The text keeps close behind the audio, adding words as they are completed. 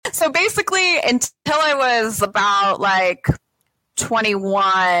So basically, until I was about like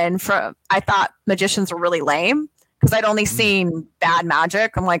 21, I thought magicians were really lame because I'd only seen bad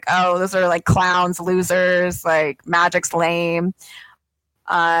magic. I'm like, oh, those are like clowns, losers, like magic's lame.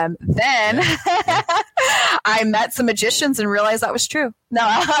 Then I met some magicians and realized that was true. No.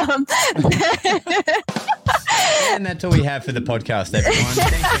 And that's all we have for the podcast, everyone.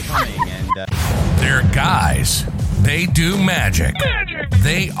 Thanks for coming. And they're guys. They do magic.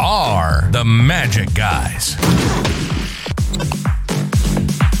 They are the Magic Guys.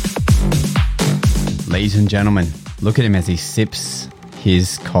 Ladies and gentlemen, look at him as he sips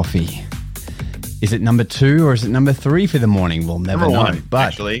his coffee. Is it number 2 or is it number 3 for the morning? We'll never know. One, but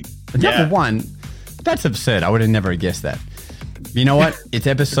actually. Number 1, that's absurd. I would have never guessed that. You know what? It's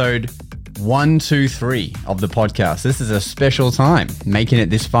episode 123 of the podcast. This is a special time, making it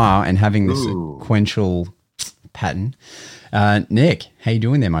this far and having this sequential pattern. Nick, how you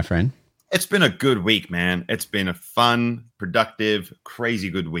doing there, my friend? It's been a good week, man. It's been a fun, productive, crazy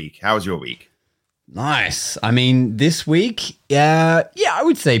good week. How was your week? Nice. I mean, this week, I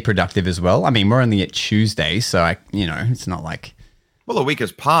would say productive as well. I mean, we're only at Tuesday, so it's not like... Well, a week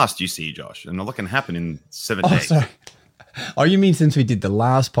has passed, you see, Josh, and a lot can happen in 7 days. Sorry. Oh, you mean since we did the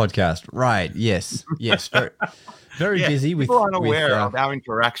last podcast? Right. Yes. Very busy with... People aren't aware of our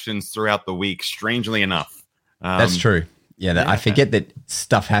interactions throughout the week, strangely enough. That's true. Yeah, I forget that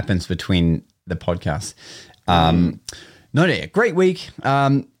stuff happens between the podcasts. Great week.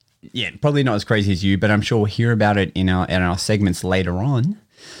 Probably not as crazy as you, but I'm sure we'll hear about it in our segments later on.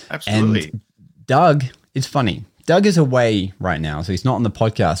 Absolutely. And Doug, it's funny. Doug is away right now, so he's not on the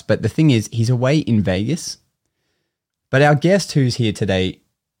podcast. But the thing is, he's away in Vegas. But our guest who's here today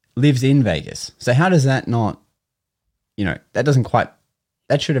lives in Vegas. So how does that not, that doesn't quite,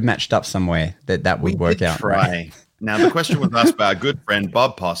 that should have matched up somewhere that would work out. Try. Right? Now, the question was asked by our good friend,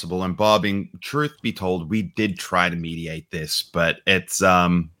 Bob Possible. And Bob, in truth be told, we did try to mediate this, but it's,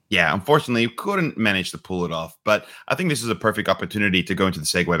 unfortunately, couldn't manage to pull it off. But I think this is a perfect opportunity to go into the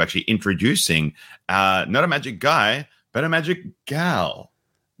segue of actually introducing not a magic guy, but a magic gal.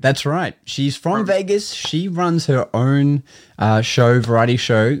 That's right. She's from Vegas. She runs her own variety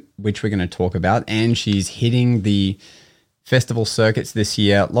show, which we're going to talk about. And she's hitting the festival circuits this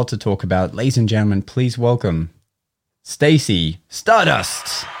year. Lot to talk about. Ladies and gentlemen, please welcome Stacey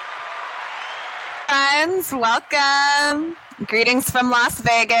Stardust. Friends, welcome. Greetings from Las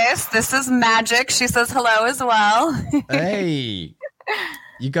Vegas. This is Magic. She says hello as well. Hey,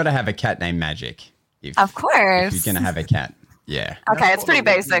 you got to have a cat named Magic. Of course. If you're going to have a cat. Yeah. Okay, it's pretty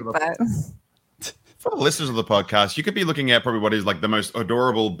basic, but... For the listeners of the podcast, you could be looking at probably what is like the most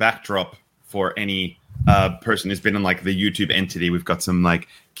adorable backdrop for any person who's been in like the YouTube entity. We've got some like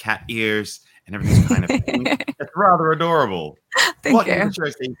cat ears and everything's kind of pink. It's rather adorable. Thank you. Welcome to the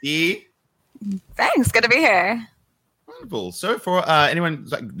show, Stacey. Thanks. Good to be here. Wonderful. So for anyone,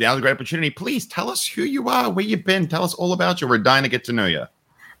 now's a great opportunity. Please tell us who you are, where you've been. Tell us all about you. We're dying to get to know you.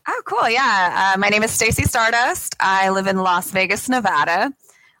 Oh, cool. Yeah. My name is Stacey Stardust. I live in Las Vegas, Nevada.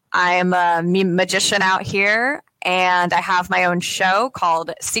 I'm a magician out here, and I have my own show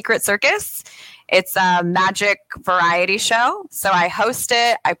called Secret Circus. It's a magic variety show. So I host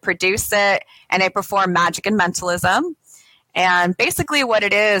it, I produce it, and I perform magic and mentalism. And basically what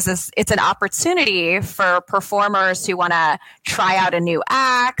it is it's an opportunity for performers who want to try out a new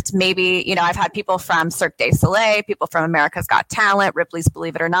act. Maybe, I've had people from Cirque du Soleil, people from America's Got Talent, Ripley's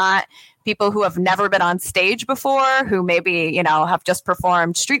Believe It or Not, people who have never been on stage before, who maybe, have just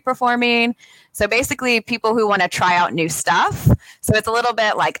performed street performing. So basically people who want to try out new stuff. So it's a little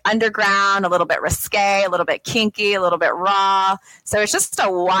bit like underground, a little bit risque, a little bit kinky, a little bit raw. So it's just a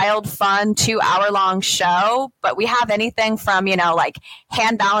wild, fun 2-hour-long show. But we have anything from, like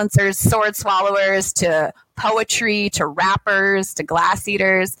hand balancers, sword swallowers, to poetry, to rappers, to glass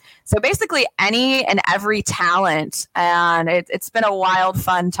eaters. So basically any and every talent. And it's been a wild,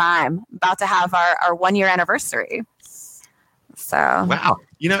 fun time. About to have our 1-year anniversary. So wow.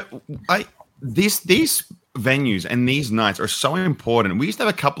 These venues and these nights are so important. We used to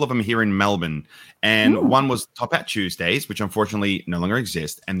have a couple of them here in Melbourne, and one was Top Hat Tuesdays, which unfortunately no longer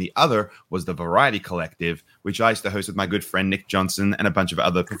exists, and the other was the Variety Collective, which I used to host with my good friend Nick Johnson and a bunch of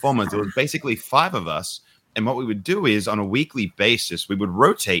other performers. There was basically 5 of us, and what we would do is on a weekly basis we would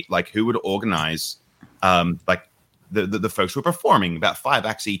rotate like who would organize like the folks who were performing, about 5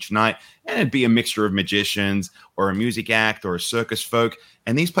 acts each night, and it'd be a mixture of magicians or a music act or a circus folk.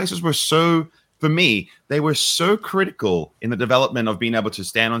 And these places were so, for me, they were so critical in the development of being able to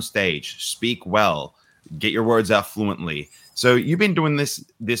stand on stage, speak well, get your words out fluently. So you've been doing this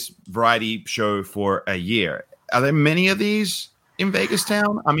variety show for a year. Are there many of these in Vegas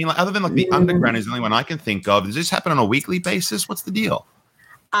town? I mean, like, other than like the Underground is the only one I can think of. Does this happen on a weekly basis? What's the deal?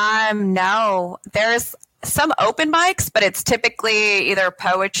 No, there's some open mics, but it's typically either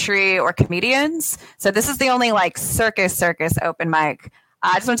poetry or comedians. So this is the only like circus open mic.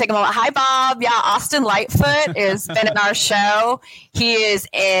 I just want to take a moment. Hi, Bob. Yeah, Austin Lightfoot has been in our show. He is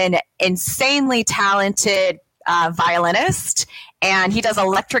an insanely talented violinist, and he does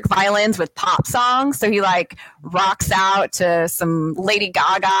electric violins with pop songs. So he like rocks out to some Lady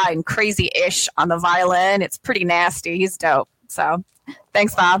Gaga and Crazy Ish on the violin. It's pretty nasty. He's dope. So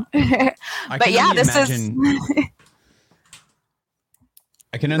thanks, Bob. But yeah, this is.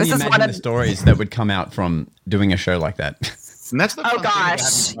 I can only imagine the stories that would come out from doing a show like that. And that's the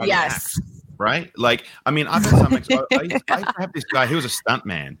gosh, yes. Right? Like, I mean, I've had some. I used to have this guy. He was a stunt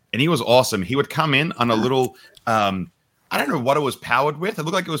man, and he was awesome. He would come in on a little. I don't know what it was powered with. It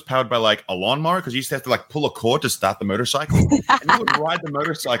looked like it was powered by like a lawnmower because you used to have to like pull a cord to start the motorcycle. And he would ride the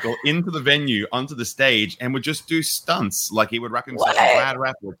motorcycle into the venue, onto the stage, and would just do stunts. Like he would wrap himself in rad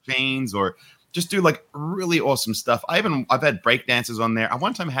wrap or chains, or just do like really awesome stuff. I've had break dancers on there. I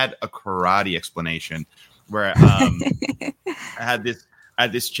one time had a karate explanation where I had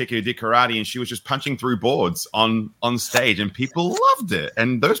this chick who did karate, and she was just punching through boards on stage, and people loved it.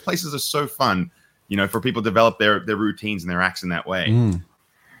 And those places are so fun, you know, for people to develop their routines and their acts in that way.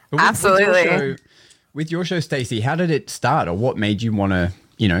 Absolutely. With your show, Stacey, how did it start, or what made you want to,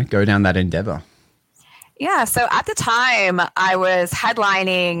 you know, go down that endeavor? Yeah, so at the time, I was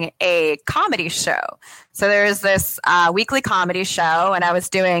headlining a comedy show. So there's this weekly comedy show, and I was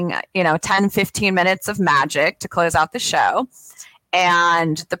doing, 10, 15 minutes of magic to close out the show.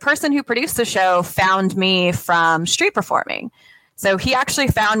 And the person who produced the show found me from street performing. So he actually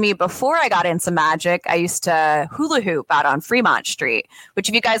found me before I got into magic. I used to hula hoop out on Fremont Street, which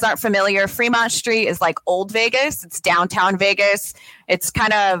if you guys aren't familiar, Fremont Street is like old Vegas. It's downtown Vegas. It's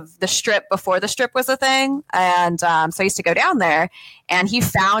kind of the strip before the strip was a thing. And so I used to go down there, and he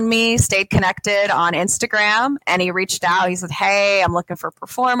found me, stayed connected on Instagram, and he reached out. He said, "Hey, I'm looking for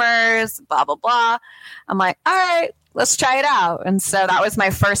performers, blah, blah, blah." I'm like, all right, let's try it out. And so that was my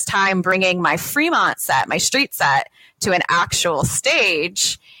first time bringing my Fremont set, my street set, to an actual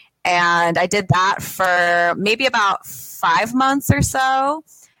stage. And I did that for maybe about 5 months or so.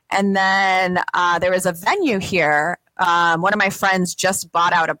 And then there was a venue here. One of my friends just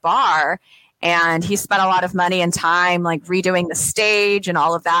bought out a bar, and he spent a lot of money and time like redoing the stage and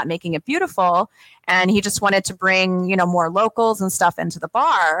all of that, making it beautiful. And he just wanted to bring, more locals and stuff into the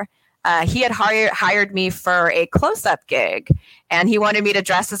bar. He had hired me for a close-up gig, and he wanted me to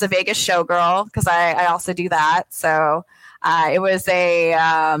dress as a Vegas showgirl because I also do that. So it was a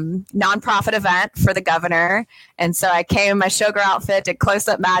nonprofit event for the governor. And so I came in my showgirl outfit, did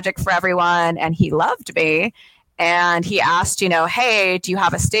close-up magic for everyone, and he loved me. And he asked, hey, do you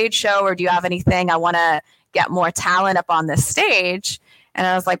have a stage show, or do you have anything? I want to get more talent up on this stage. And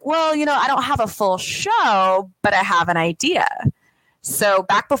I was like, well, I don't have a full show, but I have an idea. So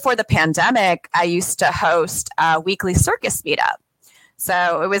back before the pandemic, I used to host a weekly circus meetup.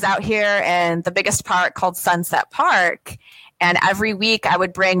 So it was out here in the biggest park called Sunset Park. And every week I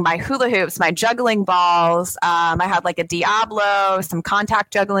would bring my hula hoops, my juggling balls. I had like a Diablo, some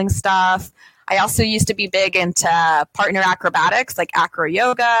contact juggling stuff. I also used to be big into partner acrobatics, like acro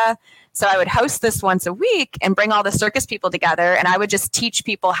yoga. So I would host this once a week and bring all the circus people together. And I would just teach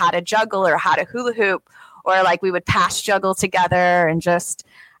people how to juggle or how to hula hoop, or like we would pass juggle together, and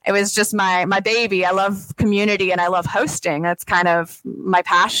it was just my baby. I love community and I love hosting. That's kind of my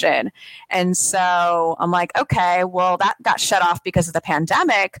passion. And so I'm like, okay, well, that got shut off because of the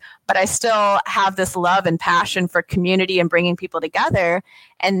pandemic, but I still have this love and passion for community and bringing people together.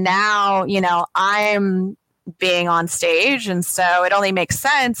 And now, I'm being on stage. And so it only makes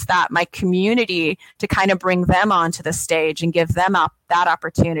sense that my community to kind of bring them onto the stage and give them that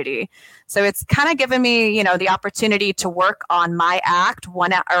opportunity. So it's kind of given me, the opportunity to work on my act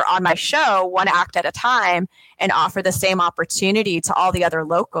on my show, one act at a time, and offer the same opportunity to all the other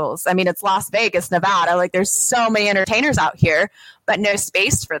locals. I mean, it's Las Vegas, Nevada. Like there's so many entertainers out here, but no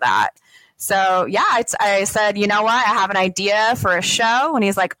space for that. So yeah, I said, you know what? I have an idea for a show. And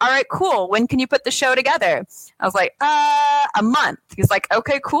he's like, all right, cool. When can you put the show together? I was like, a month. He's like,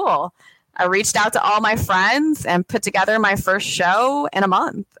 okay, cool. I reached out to all my friends and put together my first show in a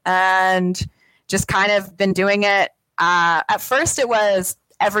month, and just kind of been doing it. At first it was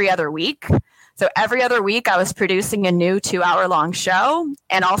every other week. So every other week I was producing a new 2-hour-long show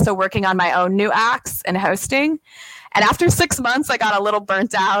and also working on my own new acts and hosting. And after 6 months, I got a little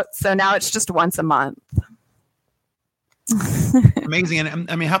burnt out. So now it's just once a month. Amazing.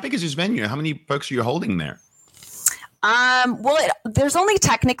 And I mean, how big is this venue? How many folks are you holding there? There's only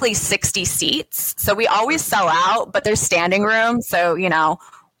technically 60 seats, so we always sell out, but there's standing room. So,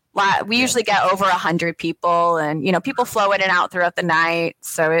 we usually get over 100 people, and, people flow in and out throughout the night.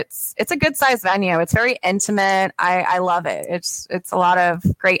 So it's a good sized venue. It's very intimate. I love it. It's a lot of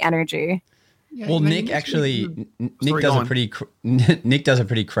great energy. Yeah, well, Nick Nick does a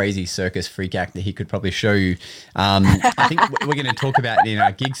pretty crazy circus freak act that he could probably show you. I think we're going to talk about in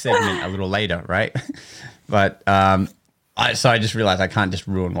our gig segment a little later, right? But I just realized I can't just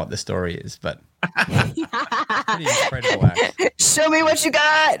ruin what the story is, but pretty incredible act. Show me what you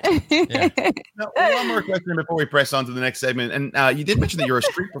got. Yeah. Now, one more question before we press on to the next segment. And you did mention that you're a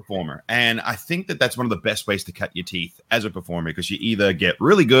street performer, and I think that that's one of the best ways to cut your teeth as a performer, because you either get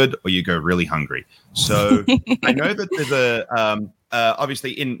really good or you go really hungry. So I know that there's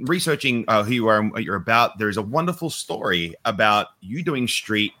obviously in researching who you are and what you're about, there's a wonderful story about you doing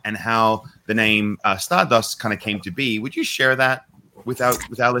street and how the name Stardust kind of came to be. Would you share that with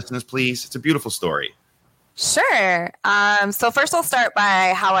our listeners, please? It's a beautiful story. Sure. So first I'll start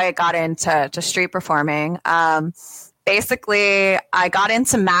by how I got into street performing. Basically, I got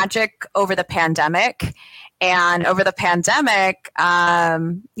into magic over the pandemic. And over the pandemic,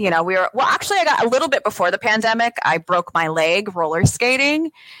 actually I got a little bit before the pandemic, I broke my leg roller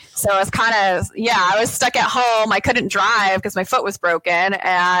skating. So I was I was stuck at home. I couldn't drive because my foot was broken.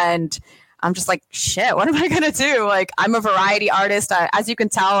 And I'm just like, shit, what am I going to do? Like, I'm a variety artist. As you can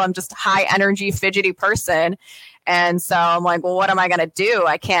tell, I'm just a high energy, fidgety person. And so I'm like, well, what am I going to do?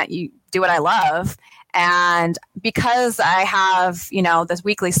 I can't do what I love. And because I have, this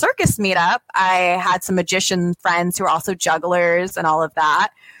weekly circus meetup, I had some magician friends who are also jugglers and all of that,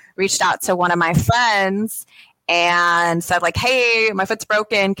 reached out to one of my friends and said like, hey, my foot's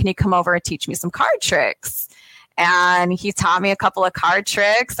broken. Can you come over and teach me some card tricks? And he taught me a couple of card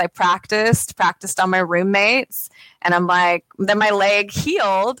tricks. I practiced on my roommates. And I'm like, then my leg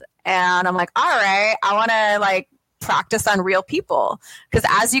healed. And I'm like, all right, I want to practice on real people. Because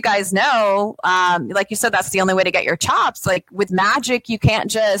as you guys know, like you said, that's the only way to get your chops. Like with magic, you can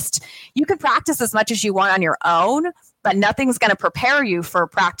practice as much as you want on your own, but nothing's going to prepare you for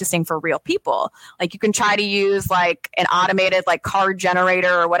practicing for real people. Like you can try to use an automated card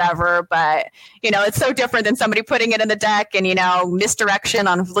generator or whatever, but it's so different than somebody putting it in the deck and, misdirection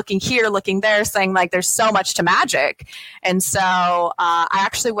on looking here, looking there, saying there's so much to magic. And so I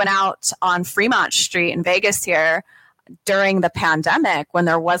actually went out on Fremont Street in Vegas here during the pandemic when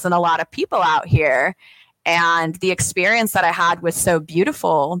there wasn't a lot of people out here. And the experience that I had was so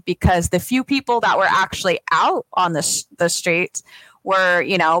beautiful because the few people that were actually out on the streets were,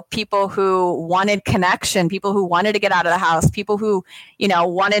 people who wanted connection, people who wanted to get out of the house, people who,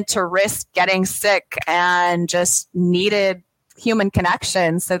 wanted to risk getting sick and just needed human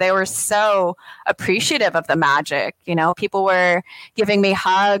connection. So they were so appreciative of the magic. People were giving me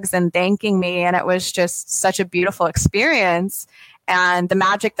hugs and thanking me. And it was just such a beautiful experience. And the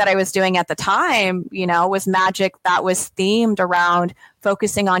magic that I was doing at the time, was magic that was themed around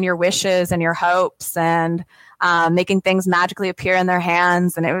focusing on your wishes and your hopes and making things magically appear in their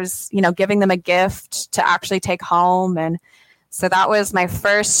hands. And it was, giving them a gift to actually take home. And so that was my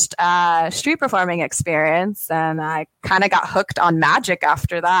first street performing experience. And I kind of got hooked on magic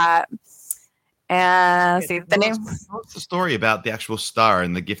after that. And the name. What's the story about the actual star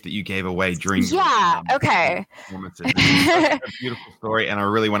and the gift that you gave away during? Yeah. Okay. Performances? It's a beautiful story, and I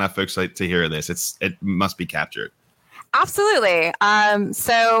really want our folks to hear this. It must be captured. Absolutely.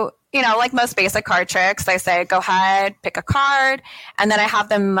 So like most basic card tricks, I say, go ahead, pick a card, and then I have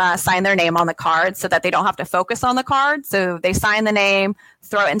them sign their name on the card so that they don't have to focus on the card. So they sign the name,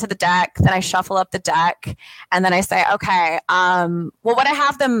 throw it into the deck, then I shuffle up the deck, and then I say, okay, when I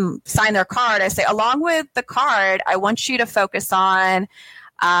have them sign their card, I say, along with the card, I want you to focus on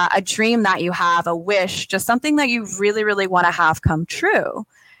a dream that you have, a wish, just something that you really, really want to have come true.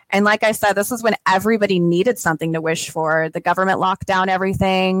 And like I said, this is when everybody needed something to wish for. The government locked down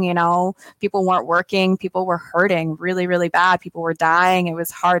everything, people weren't working, people were hurting really, really bad. People were dying. It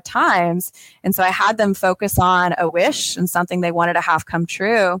was hard times. And so I had them focus on a wish and something they wanted to have come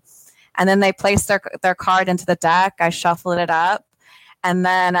true. And then they placed their card into the deck. I shuffled it up. And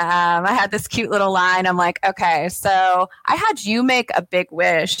then I had this cute little line. I'm like, okay, so I had you make a big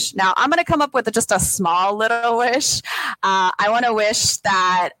wish. Now I'm going to come up with just a small little wish. I want to wish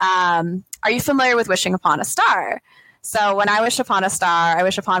that, are you familiar with wishing upon a star? So when I wish upon a star, I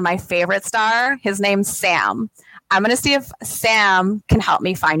wish upon my favorite star. His name's Sam. I'm going to see if Sam can help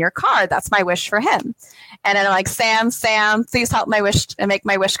me find your card. That's my wish for him. And then I'm like, Sam, please help my wish and make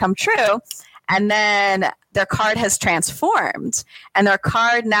my wish come true. And then their card has transformed, and their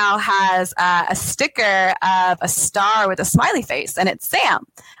card now has a sticker of a star with a smiley face, and it's Sam.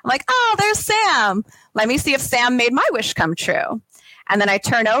 I'm like, oh, there's Sam. Let me see if Sam made my wish come true. And then I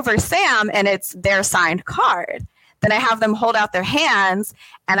turn over Sam, and it's their signed card. Then I have them hold out their hands,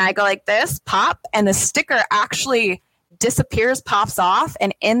 and I go like this, pop, and the sticker actually disappears, pops off,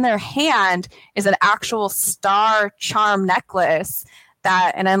 and in their hand is an actual star charm necklace.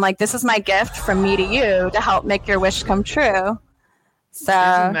 And I'm like, this is my gift from me to you to help make your wish come true. So,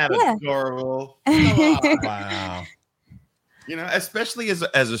 isn't that adorable? Wow. You know, especially as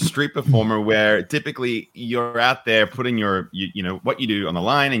a street performer, where typically you're out there putting you know, what you do on the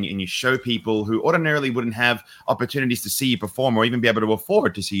line, and you show people who ordinarily wouldn't have opportunities to see you perform or even be able to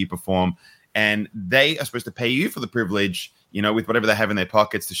afford to see you perform. And they are supposed to pay you for the privilege, you know, with whatever they have in their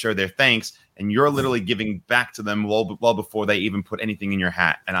pockets to show their thanks. And you're literally giving back to them well before they even put anything in your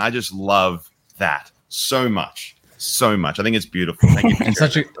hat. And I just love that so much. So much. I think it's beautiful. Thank you for and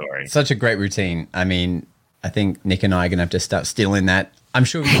sharing that story. Such a great routine. I mean, I think Nick and I are going to have to start stealing that. I'm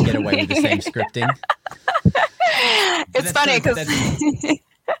sure we can get away with the same scripting. It's funny because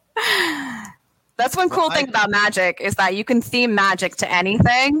that's one cool thing about magic is that you can theme magic to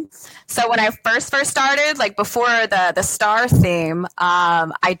anything. So when I first started, like before the star theme,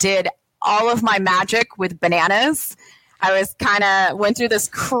 I did all of my magic with bananas. I went through this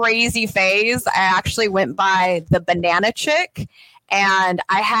crazy phase. I actually went by the banana chick. And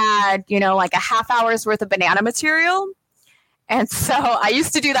I had, you know, like a half hour's worth of banana material. And so I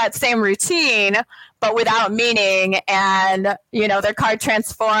used to do that same routine, but without meaning. And, you know, their card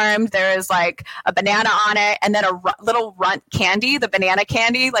transformed. There was like a banana on it, and then a little runt candy, the banana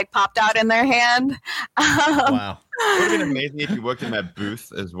candy, like popped out in their hand. Wow. It would have been amazing if you worked in that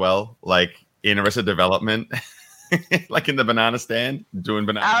booth as well, like in Arrested Development. Like in the banana stand, doing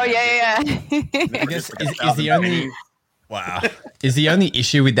banana. Oh, yeah. I guess is the only... Wow. Is the only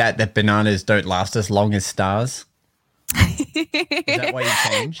issue with that bananas don't last as long as stars? Is that why you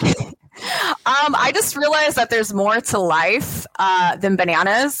changed? I just realized that there's more to life than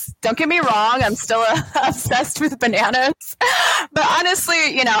bananas. Don't get me wrong. I'm still obsessed with bananas. But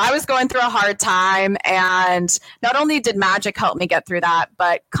honestly, you know, I was going through a hard time. And not only did magic help me get through that,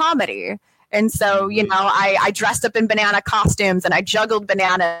 but comedy. And so, you know, I dressed up in banana costumes and I juggled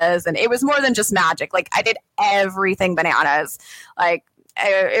bananas, and it was more than just magic. Like I did everything bananas. Like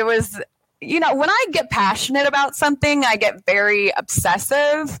it was, you know, when I get passionate about something, I get very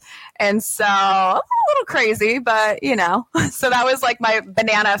obsessive. And so I'm a little crazy, but you know, so that was like my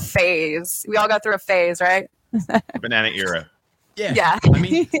banana phase. We all got through a phase, right? Banana era. Yeah. I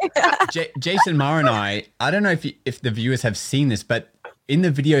mean, Jason Marr and I don't know if the viewers have seen this, but in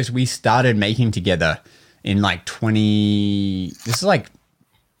the videos we started making together in like this is like,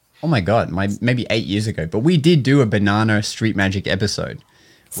 oh my God, maybe 8 years ago, but we did do a banana street magic episode.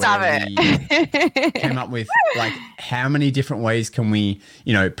 Stop it. Came up with like, how many different ways can we,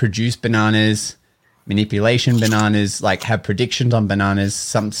 you know, produce bananas, manipulation bananas, like have predictions on bananas,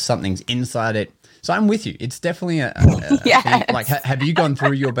 something's inside it. So I'm with you. It's definitely a yes. thing. Like, have you gone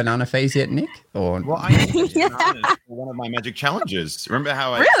through your banana phase yet, Nick? Or well, I used bananas for one of my magic challenges. Remember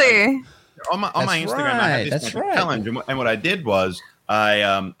how really on my Instagram I had this magic challenge, and what I did was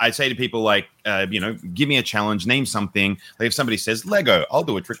I say to people like, you know, give me a challenge, name something. Like if somebody says Lego, I'll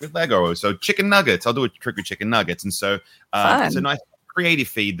do a trick with Lego. So chicken nuggets, I'll do a trick with chicken nuggets. And so it's a nice creative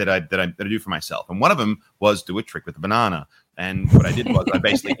feed that I do for myself. And one of them was do a trick with a banana. And what I did was I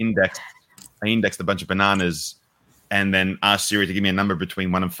basically indexed a bunch of bananas and then asked Siri to give me a number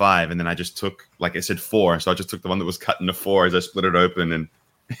between 1 and 5. And then I just took, like I said, 4. So I just took the one that was cut into 4 as I split it open, and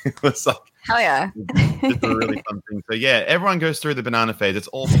it was like, hell yeah. It's a really fun thing. So yeah, everyone goes through the banana phase. It's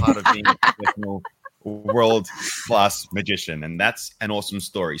all part of being a professional world-class magician. And that's an awesome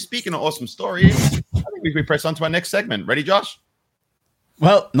story. Speaking of awesome stories, I think we press on to our next segment. Ready, Josh?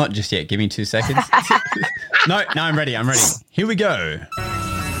 Well, not just yet. Give me 2 seconds. No, I'm ready. Here we go.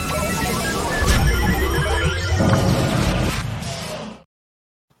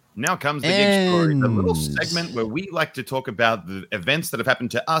 Now comes the Gig Story, the little segment where we like to talk about the events that have happened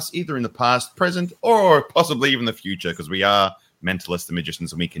to us either in the past, present, or possibly even the future, because we are mentalists and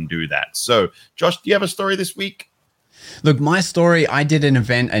magicians and we can do that. So, Josh, do you have a story this week? Look, my story, I did an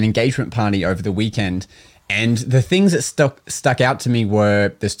engagement party over the weekend, and the things that stuck out to me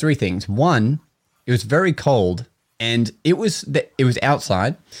were, there's 3 things. One, it was very cold. And it was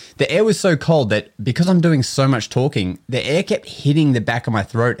outside. The air was so cold that because I'm doing so much talking, the air kept hitting the back of my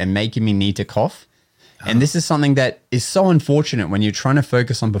throat and making me need to cough. And this is something that is so unfortunate when you're trying to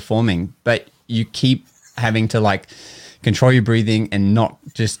focus on performing, but you keep having to like control your breathing, and not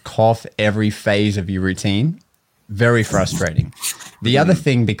just cough every phase of your routine. Very frustrating. The other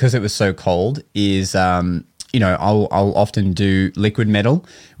thing, because it was so cold, is I'll often do liquid metal,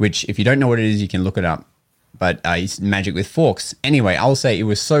 which if you don't know what it is, you can look it up. But it's magic with forks. Anyway, I'll say it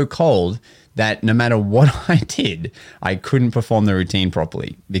was so cold that no matter what I did, I couldn't perform the routine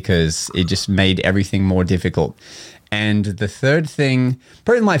properly because it just made everything more difficult. And the third thing,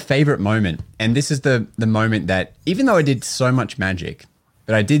 probably my favorite moment, and this is the moment that, even though I did so much magic,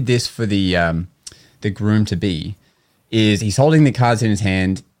 but I did this for the groom to be, is he's holding the cards in his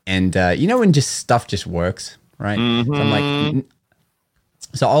hand, and when just stuff just works, right? Mm-hmm. So I'm like,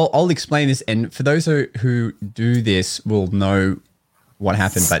 so I'll explain this, and for those who do this will know what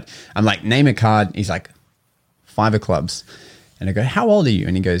happened. But I'm like, name a card. He's like, 5 of clubs. And I go, how old are you?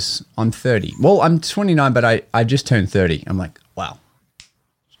 And he goes, I'm 30. Well, I'm 29, but I just turned 30. I'm like, wow.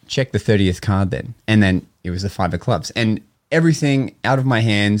 Check the 30th card then. And then it was the 5 of clubs. And everything out of my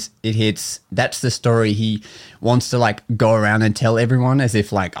hands, it hits. That's the story he wants to like go around and tell everyone, as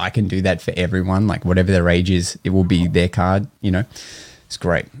if like I can do that for everyone. Like whatever their age is, it will be their card, It's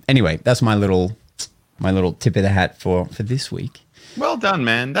great. Anyway, that's my little tip of the hat for this week. Well done,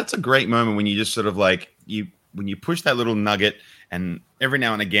 man. That's a great moment when you just sort of like when you push that little nugget, and every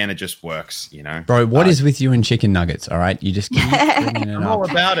now and again it just works, Bro, what is with you and chicken nuggets? All right, you just keep bringing it I'm up. all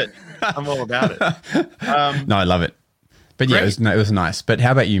about it. No, I love it. But yeah, it was nice. But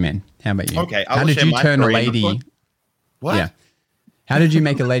how about you, man? How about you? Okay, how did you turn a lady? What? Yeah. How did you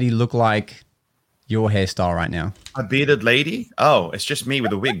make a lady look like your hairstyle right now? A bearded lady? Oh, it's just me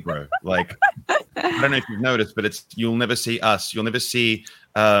with a wig, bro. Like, I don't know if you've noticed, but you'll never see us. You'll never see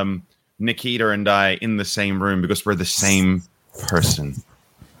Nikita and I in the same room because we're the same person.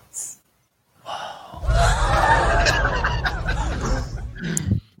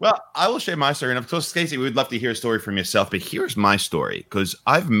 Well, I will share my story. And of course, Stacey, we would love to hear a story from yourself. But here's my story, because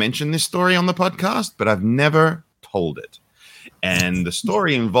I've mentioned this story on the podcast, but I've never told it. And the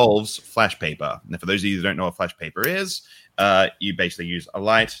story involves flash paper. Now, for those of you who don't know what flash paper is, you basically use a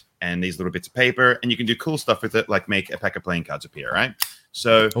light and these little bits of paper, and you can do cool stuff with it, like make a pack of playing cards appear, right?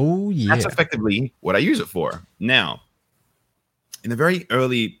 So that's effectively what I use it for. Now, in the very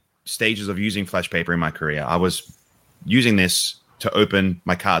early stages of using flash paper in my career, I was using this to open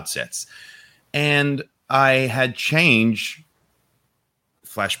my card sets. And I had changed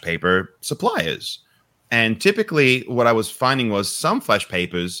flash paper suppliers. And typically what I was finding was some flash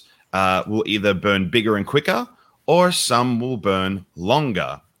papers will either burn bigger and quicker, or some will burn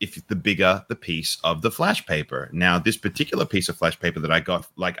longer if the bigger the piece of the flash paper. Now, this particular piece of flash paper that I got,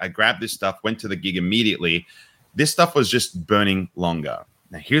 like I grabbed this stuff, went to the gig immediately. This stuff was just burning longer.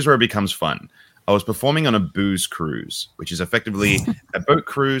 Now, here's where it becomes fun. I was performing on a booze cruise, which is effectively a boat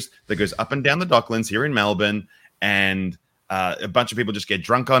cruise that goes up and down the Docklands here in Melbourne, and a bunch of people just get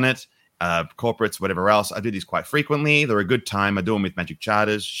drunk on it, corporates, whatever else. I do these quite frequently. They're a good time. I do them with Magic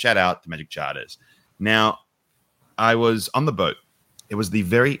Charters. Shout out to Magic Charters. Now, I was on the boat. It was the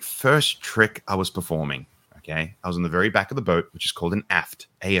very first trick I was performing, okay? I was on the very back of the boat, which is called an aft,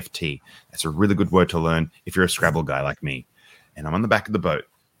 A-F-T. That's a really good word to learn if you're a Scrabble guy like me. And I'm on the back of the boat,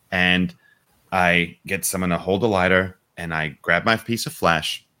 and I get someone to hold a lighter, and I grab my piece of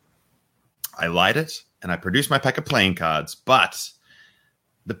flash. I light it, and I produce my pack of playing cards, but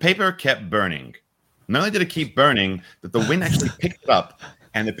the paper kept burning. Not only did it keep burning, but the wind actually picked it up,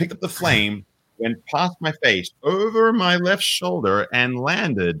 and it picked up the flame, went past my face, over my left shoulder, and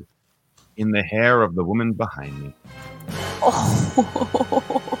landed in the hair of the woman behind me.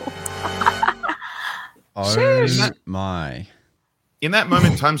 Oh my. In that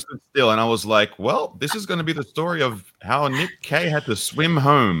moment, time stood still, and I was like, well, this is going to be the story of how Nick K had to swim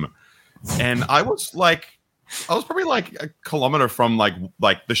home. And I was probably like a kilometer from like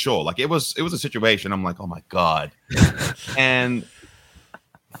the shore. Like it was a situation. I'm like, oh my God. And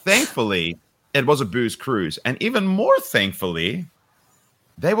thankfully, it was a booze cruise. And even more thankfully,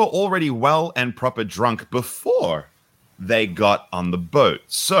 they were already well and proper drunk before they got on the boat.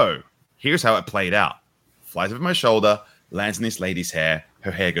 So here's how it played out. Flies over my shoulder, lands in this lady's hair.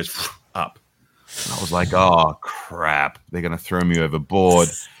 Her hair goes up. And I was like, oh, crap. They're going to throw me overboard.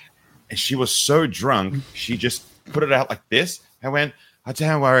 And she was so drunk, she just put it out like this. I went, oh,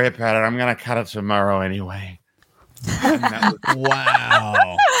 don't worry about it. I'm going to cut it tomorrow anyway. And that was,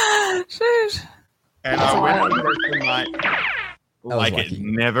 wow. And I went to the rest of the night like it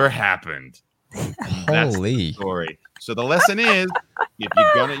never happened. That's the story. So the lesson is, if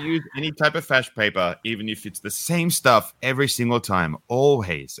you're going to use any type of flash paper, even if it's the same stuff every single time,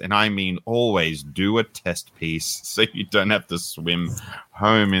 always, and I mean always, do a test piece so you don't have to swim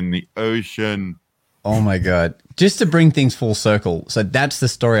home in the ocean. Oh my God. Just to bring things full circle. So that's the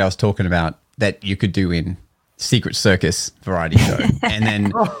story I was talking about that you could do in Secret Circus variety show. And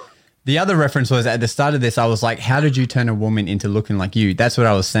then the other reference was at the start of this, I was like, how did you turn a woman into looking like you? That's what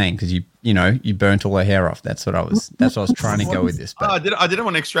I was saying. Cause you burnt all her hair off. That's what I was trying to go with this. But I didn't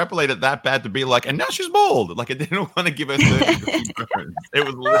want to extrapolate it that bad to be like, and now she's bald. Like I didn't want to give her 30 burns. It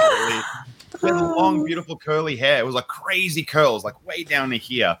was literally she had long, beautiful curly hair. It was like crazy curls, like way down to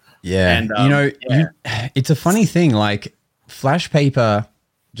here. Yeah. And, it's a funny thing, like flash paper,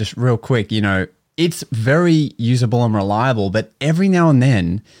 just real quick, it's very usable and reliable, but every now and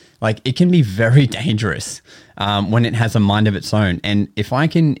then, like it can be very dangerous when it has a mind of its own. And if I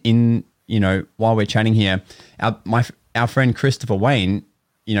can, while we're chatting here, our friend Christopher Wayne,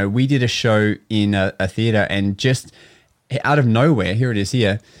 we did a show in a theater, and just out of nowhere, here it is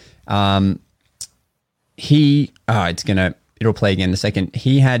here. It'll play again in a second.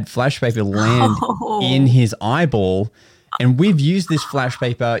 He had flash paper land in his eyeball, and we've used this flash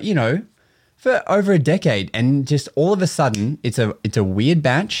paper, for over a decade, and just all of a sudden it's a weird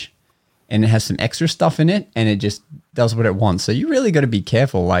batch, and it has some extra stuff in it, and it just does what it wants. So you really got to be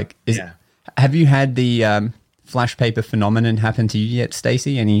careful. Like, have you had the flash paper phenomenon happen to you yet,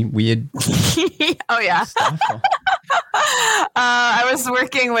 Stacey? Any weird? Oh yeah. Stuff? I was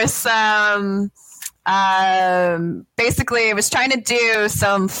working with some. Basically I was trying to do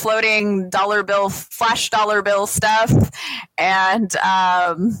some floating flash dollar bill stuff, and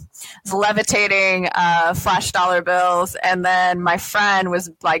was levitating flash dollar bills, and then my friend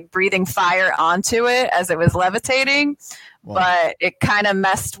was like breathing fire onto it as it was levitating. Wow. But it kind of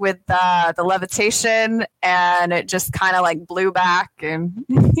messed with the levitation, and it just kind of like blew back. And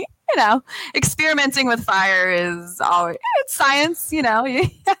experimenting with fire is always, it's science, you're at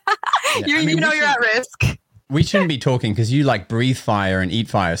risk. We shouldn't be talking because you like breathe fire and eat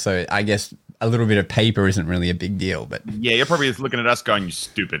fire. So I guess a little bit of paper isn't really a big deal, but yeah, you're probably just looking at us going, you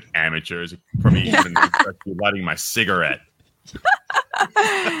stupid amateurs. Probably even lighting my cigarette.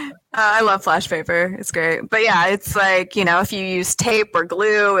 I love flash paper. It's great. But yeah, it's like, if you use tape or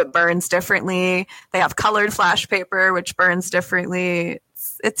glue, it burns differently. They have colored flash paper, which burns differently.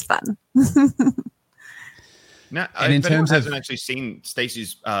 It's fun. Now, if anyone hasn't actually seen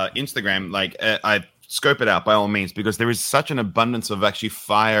Stacey's Instagram, I scope it out by all means, because there is such an abundance of actually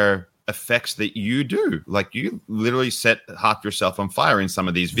fire effects that you do. Like you literally set half yourself on fire in some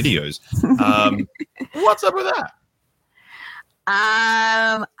of these videos. What's up with that?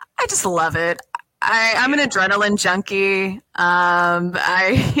 I just love it. I'm an adrenaline junkie.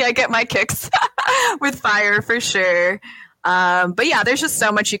 I get my kicks with fire for sure. But yeah, there's just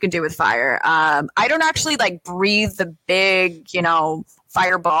so much you can do with fire. I don't actually like breathe the big,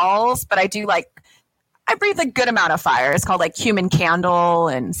 fireballs, but I breathe a good amount of fire. It's called like human candle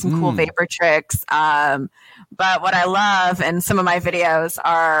and some cool vapor tricks. But what I love in some of my videos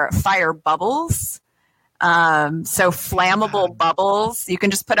are fire bubbles. So flammable bubbles, you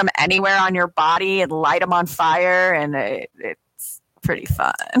can just put them anywhere on your body and light them on fire, and it's pretty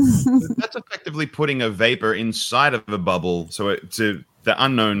fun. That's effectively putting a vapor inside of a bubble. So to the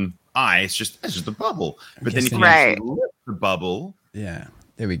unknown eye, it's just a bubble. But then you can actually lift the bubble. Yeah,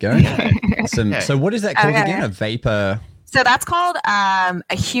 there we go. Awesome. So what is that called again? A vapor? So that's called a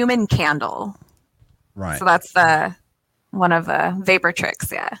human candle. Right. So that's one of the vapor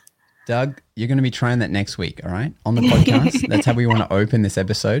tricks. Yeah. Doug, you're going to be trying that next week, all right, on the podcast. That's how we want to open this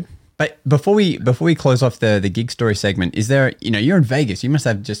episode. But before we close off the gig story segment, is there, you're in Vegas, you must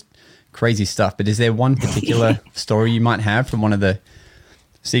have just crazy stuff, but is there one particular story you might have from one of the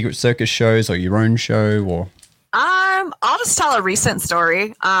Secret Circus shows or your own show? Or I'll just tell a recent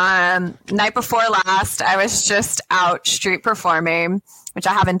story. Night before last, I was just out street performing, which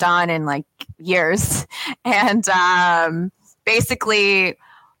I haven't done in like years. And basically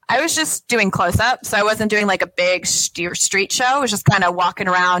I was just doing close-up, so I wasn't doing like a big street show. I was just kind of walking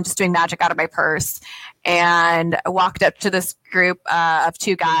around, just doing magic out of my purse. And I walked up to this group of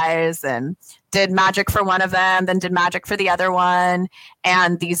two guys and did magic for one of them, then did magic for the other one.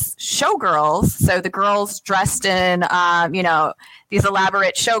 And these showgirls, so the girls dressed in, these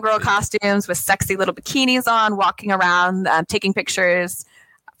elaborate showgirl costumes with sexy little bikinis on, walking around, taking pictures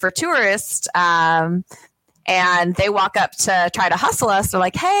for tourists. And they walk up to try to hustle us. They're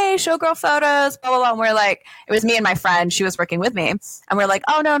like, hey, showgirl photos, blah, blah, blah. And we're like, it was me and my friend. She was working with me. And we're like,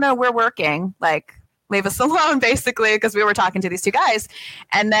 oh, no, we're working. Like, leave us alone, basically, because we were talking to these two guys.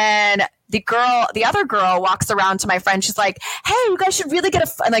 And then the other girl walks around to my friend. She's like, hey, you guys should really get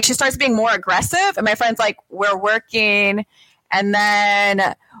and like, she starts being more aggressive. And my friend's like, we're working. And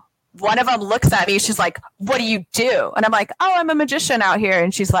then one of them looks at me. She's like, "What do you do?" And I'm like, "Oh, I'm a magician out here."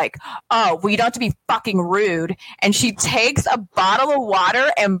 And she's like, "Oh, well, you don't have to be fucking rude." And she takes a bottle of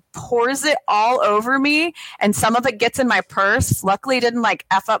water and pours it all over me. And some of it gets in my purse. Luckily, it didn't like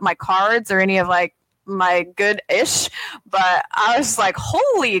F up my cards or any of like my good-ish. But I was like,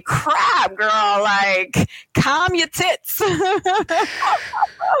 holy crap, girl. Like, calm your tits. And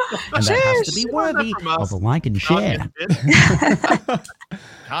that has to be worthy of a like and share.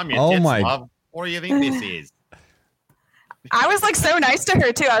 Oh my! Love. What do you think this is? I was like so nice to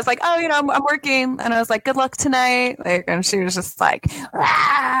her too. I was like, "Oh, I'm working," and I was like, "Good luck tonight." Like, and she was just like,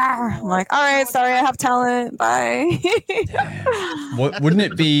 "Ah." I'm like, "All right, sorry, I have talent. Bye." Wouldn't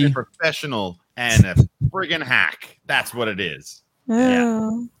it be a professional and a friggin' hack? That's what it is.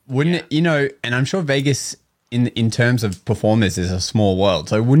 Yeah. Wouldn't it? And I'm sure Vegas, in terms of performers, is a small world.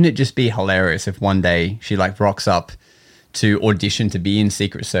 So wouldn't it just be hilarious if one day she like rocks up to audition to be in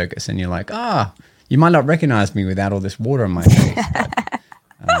Secret Circus, and you're like, you might not recognize me without all this water on my face.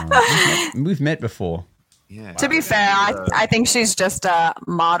 But, we've met before. Yeah. To be fair, I think she's just a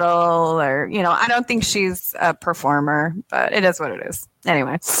model, or I don't think she's a performer, but it is what it is.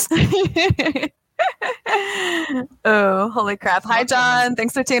 Anyway. Oh, holy crap! Hi, John.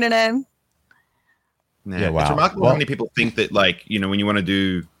 Thanks for tuning in. Yeah, wow. It's remarkable how many people think that, like, when you want to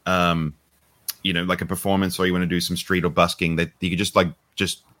do like a performance, or you want to do some street or busking, that you could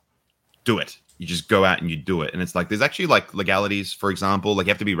just do it. You just go out and you do it. And it's like, there's actually like legalities, for example, like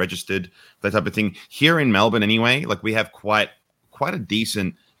you have to be registered, that type of thing. Here in Melbourne anyway, like we have quite a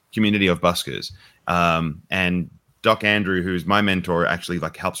decent community of buskers. And Doc Andrew, who's my mentor, actually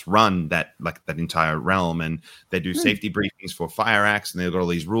like helps run that entire realm. And they do safety briefings for fire acts, and they've got all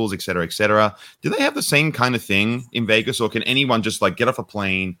these rules, et cetera, et cetera. Do they have the same kind of thing in Vegas, or can anyone just like get off a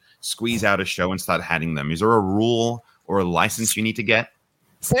plane, squeeze out a show and start hatting them? Is there a rule or a license you need to get?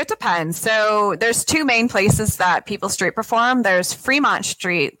 So it depends. So there's two main places that people street perform. There's Fremont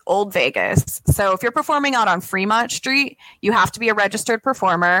Street, Old Vegas. So if you're performing out on Fremont Street, you have to be a registered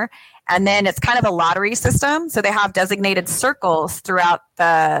performer. And then it's kind of a lottery system. So they have designated circles throughout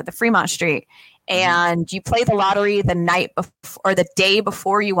the Fremont Street. And you play the lottery the night or the day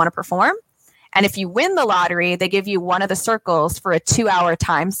before you want to perform. And if you win the lottery, they give you one of the circles for a 2-hour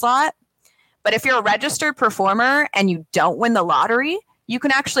time slot. But if you're a registered performer and you don't win the lottery, you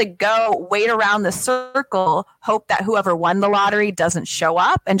can actually go wait around the circle, hope that whoever won the lottery doesn't show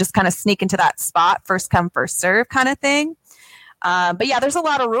up, and just kind of sneak into that spot, first come, first serve kind of thing. But yeah, there's a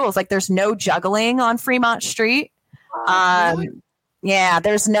lot of rules. Like there's no juggling on Fremont Street. Yeah,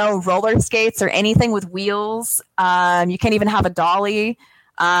 there's no roller skates or anything with wheels. You can't even have a dolly.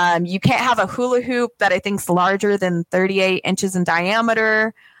 You can't have a hula hoop that I think's larger than 38 inches in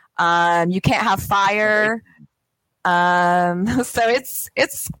diameter. You can't have fire. So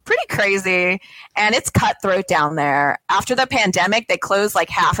it's pretty crazy, and it's cutthroat down there. After the pandemic, they closed like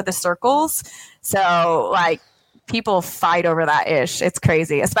half of the circles. So like people fight over that ish. It's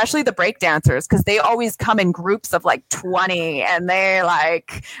crazy, especially the break dancers, because they always come in groups of like 20, and they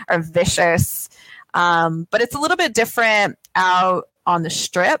like are vicious. But it's a little bit different out on the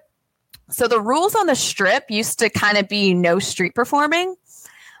strip. So the rules on the strip used to kind of be no street performing,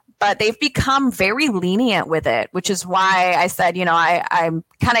 but they've become very lenient with it, which is why I said, I'm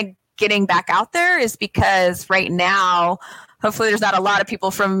kind of getting back out there, is because right now, hopefully there's not a lot of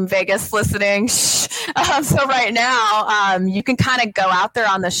people from Vegas listening. So right now, you can kind of go out there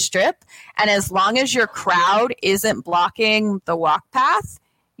on the strip, and as long as your crowd isn't blocking the walk path,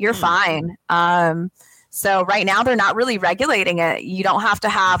 you're fine. So right now they're not really regulating it. You don't have to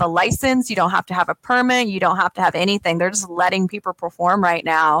have a license. You don't have to have a permit. You don't have to have anything. They're just letting people perform right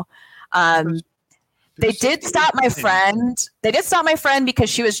now. They did stop my friend. They did stop my friend because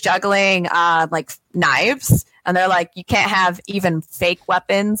she was juggling like knives, and they're like, you can't have even fake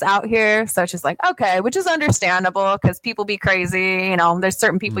weapons out here. So she's like, okay, which is understandable because people be crazy. There's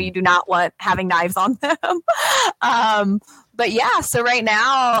certain people you do not want having knives on them. But yeah, so right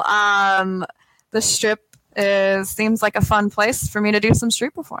now, the strip seems like a fun place for me to do some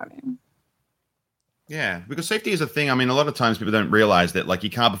street performing. Yeah, because safety is a thing. I mean, a lot of times people don't realize that, like, you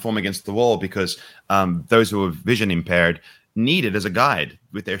can't perform against the wall because those who are vision impaired need it as a guide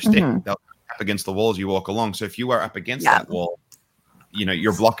with their stick. They'll tap against the walls you walk along. So if you are up against that wall,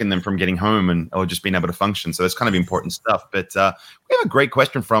 you're blocking them from getting home or just being able to function. So it's kind of important stuff. But we have a great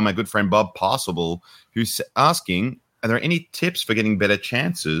question from my good friend Bob Possible, who's asking, are there any tips for getting better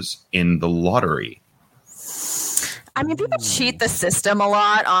chances in the lottery? I mean, people cheat the system a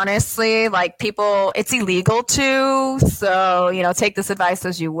lot, honestly. Like people, it's illegal to. So, take this advice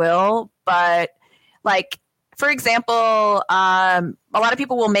as you will. But like for example, a lot of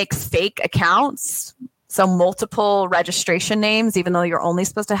people will make fake accounts, so multiple registration names, even though you're only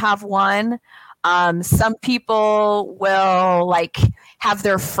supposed to have one. Some people will like have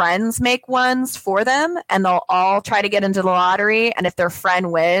their friends make ones for them, and they'll all try to get into the lottery. And if their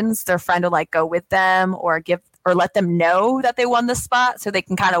friend wins, their friend will like go with them or let them know that they won the spot, so they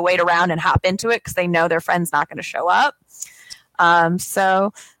can kind of wait around and hop into it because they know their friend's not going to show up.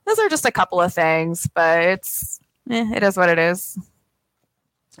 So those are just a couple of things, but it is what it is.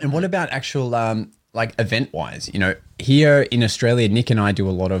 And what about actual like event wise? You know, here in Australia, Nick and I do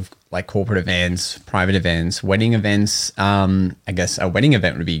a lot of like corporate events, private events, wedding events. I guess a wedding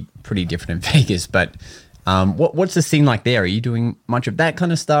event would be pretty different in Vegas, but what's the scene like there? Are you doing much of that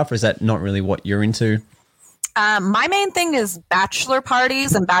kind of stuff, or is that not really what you're into? My main thing is bachelor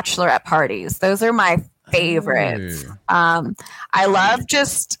parties and bachelorette parties. Those are my favorites. I love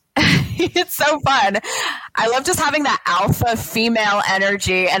just it's so fun. I love just having that alpha female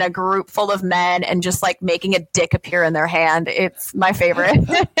energy and a group full of men and just like making a dick appear in their hand. It's my favorite.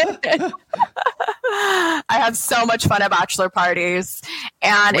 I have so much fun at bachelor parties.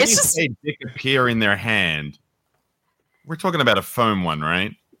 And when it's you just say dick appear in their hand, we're talking about a foam one,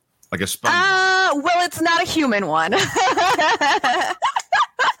 right? Like a sponge. Well, it's not a human one.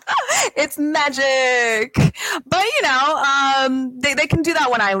 It's magic. But, you know, they can do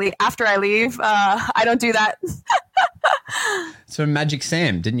that when I leave. After I leave, I don't do that. So Magic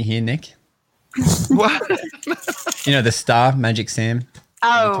Sam, didn't you hear, Nick? What? You know, the star Magic Sam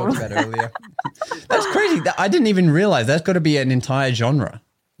Oh. we talked about earlier. That's crazy. I didn't even realize that's got to be an entire genre.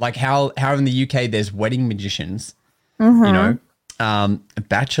 Like how in the UK there's wedding magicians, you know,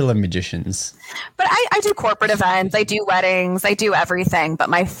 bachelor magicians. But I do corporate events, I do weddings, I do everything. But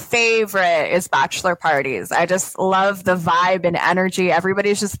my favorite is bachelor parties. I just love the vibe and energy.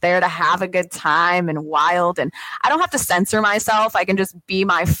 Everybody's just there to have a good time and wild. And I don't have to censor myself. I can just be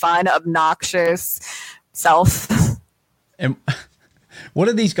my fun, obnoxious self. And what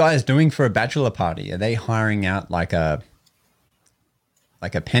are these guys doing for a bachelor party? Are they hiring out like a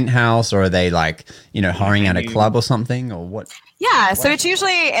penthouse, or are they like, you know, hiring out a club or something, or what? Yeah, so it's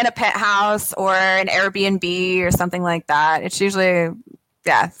usually in a penthouse or an Airbnb or something like that. It's usually,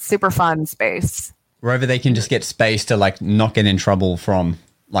 super fun space. Wherever they can just get space to like not get in trouble from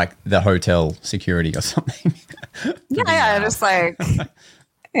like the hotel security or something. Just like,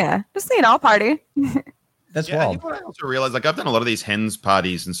 just, you know, party. That's I wild. think what I also realized, like I've done a lot of these hens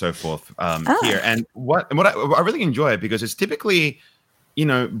parties and so forth here, and what I really enjoy it because it's typically, you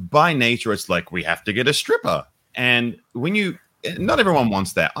know, by nature, it's like we have to get a stripper, and not everyone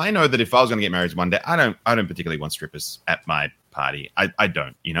wants that. I know that if I was going to get married one day, I don't particularly want strippers at my party. I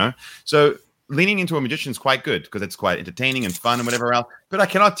don't, you know. So leaning into a magician is quite good because it's quite entertaining and fun and whatever else. But I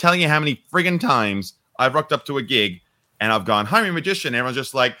cannot tell you how many friggin' times I've rocked up to a gig and I've gone, "Hi, I'm a magician." And everyone's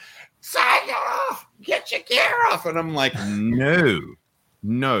just like, "Sign off, get your gear off," and I'm like,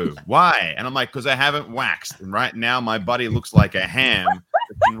 No, why? And I'm like, because I haven't waxed. And right now, my body looks like a ham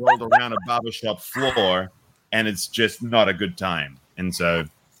that's been rolled around a barbershop floor, and it's just not a good time. And so,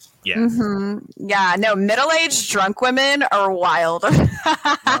 yeah. Mm-hmm. Yeah, no, middle-aged drunk women are wild.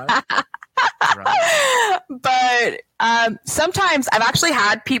 Right. But sometimes I've actually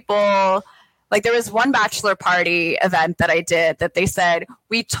had people, like there was one bachelor party event that I did that they said,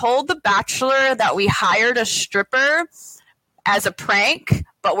 we told the bachelor that we hired a stripper as a prank,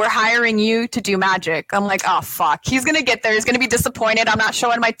 but we're hiring you to do magic. I'm like, oh, fuck. He's going to get there. He's going to be disappointed. I'm not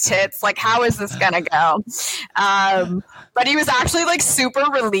showing my tits. Like, how is this going to go? But he was actually like super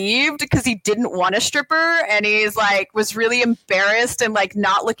relieved because he didn't want a stripper. And he's like, was really embarrassed and like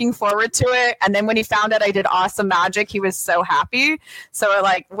not looking forward to it. And then when he found out I did awesome magic, he was so happy. So it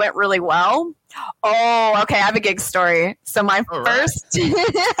like went really well. Oh, okay. I have a gig story. So my first gig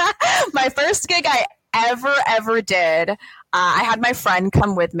I ever did, I had my friend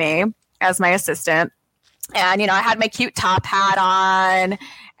come with me as my assistant, and, you know, I had my cute top hat on,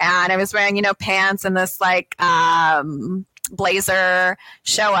 and I was wearing, you know, pants and this like blazer.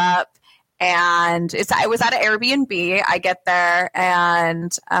 Show up, and it was at an Airbnb. I get there,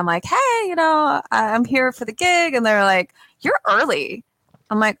 and I'm like, hey, you know, I'm here for the gig, and they're like, you're early.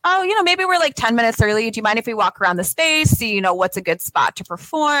 I'm like, oh, you know, maybe we're like 10 minutes early. Do you mind if we walk around the space, see, you know, what's a good spot to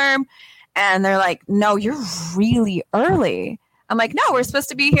perform? And they're like, no, you're really early. I'm like, no, we're supposed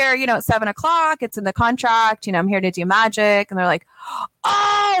to be here, you know, at 7:00. It's in the contract. You know, I'm here to do magic. And they're like,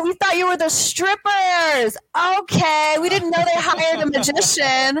 oh, we thought you were the strippers. Okay. We didn't know they hired a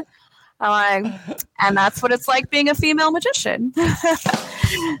magician. I'm like, and that's what it's like being a female magician. But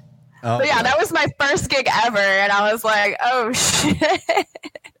yeah, that was my first gig ever. And I was like, oh, shit.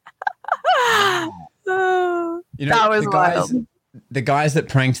 That was wild. The guys that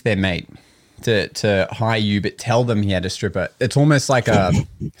pranked their mate to hire you, but tell them he had a stripper. It's almost like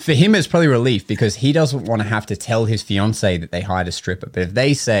for him, it's probably relief because he doesn't want to have to tell his fiance that they hired a stripper. But if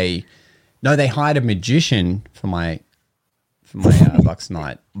they say, no, they hired a magician for my Bucks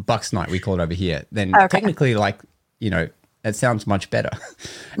night, we call it over here, then technically, that sounds much better.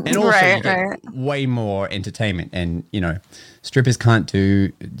 And also you get way more entertainment. And, strippers can't do,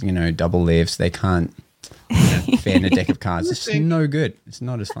 double lifts. They can't fan a deck of cards. It's no good. It's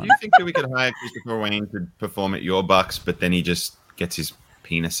not as fun. Do you think that we could hire Christopher Wayne to perform at your Bucks, but then he just gets his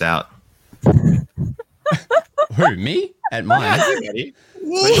penis out? Who, me? At mine?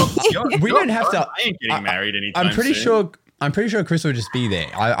 We don't have to. I ain't getting married anytime I'm pretty soon. sure Chris will just be there.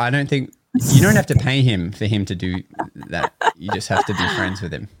 I don't think you don't have to pay him for him to do that. You just have to be friends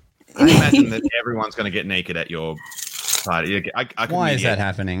with him. I imagine that everyone's going to get naked at your party. Why is that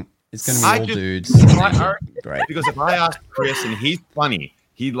happening? It's going to be all dudes. Great. Because if I ask Chris and he's funny,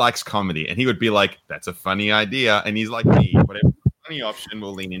 he likes comedy, and he would be like, "That's a funny idea," and he's like me. Whatever funny option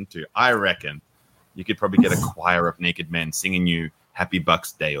we'll lean into. I reckon you could probably get a choir of naked men singing you "Happy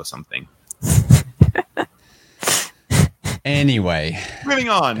Bucks Day" or something. Anyway, moving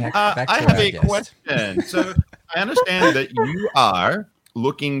on. I have a question. So I understand that you are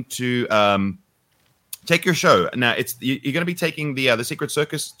looking to take your show. Now, you're going to be taking the Secret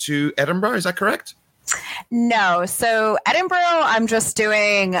Circus to Edinburgh. Is that correct? No. So Edinburgh, I'm just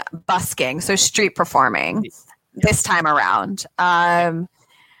doing busking, so street performing this time around. I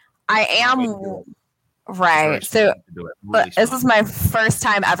am... Right. So this is my first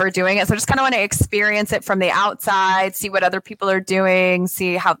time ever doing it. So I just kind of want to experience it from the outside, see what other people are doing,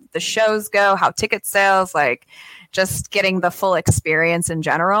 see how the shows go, how ticket sales, like just getting the full experience in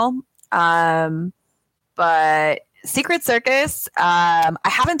general. But Secret Circus, I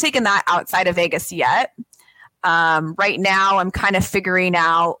haven't taken that outside of Vegas yet. Right now, I'm kind of figuring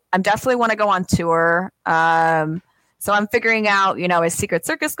out, I definitely want to go on tour. So I'm figuring out, is Secret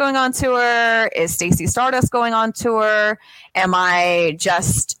Circus going on tour? Is Stacey Stardust going on tour? Am I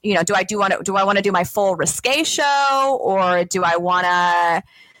just, do I want to do my full risque show, or do I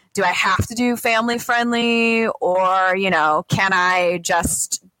have to do family friendly, or, can I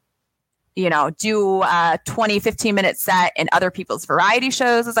just, do a 20, 15-minute set in other people's variety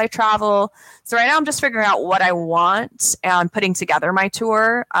shows as I travel? So right now I'm just figuring out what I want and putting together my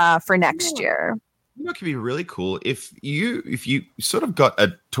tour for next year. It could be really cool if you sort of got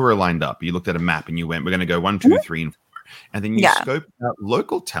a tour lined up. You looked at a map and you went, we're going to go 1, 2, 3, and 4. And then you scoped out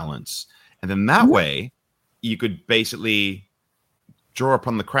local talents. And then that way you could basically draw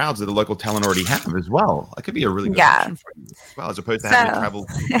upon the crowds that the local talent already have as well. That could be a really good option for you as well, as opposed to having to travel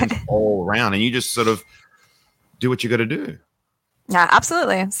all around and you just sort of do what you got to do. Yeah,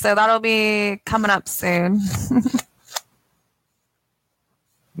 absolutely. So that'll be coming up soon.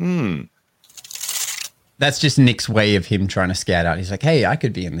 That's just Nick's way of him trying to scout out. He's like, hey, I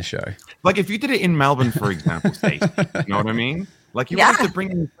could be in the show. Like if you did it in Melbourne, for example, Stacey, you know what I mean? Like you have to bring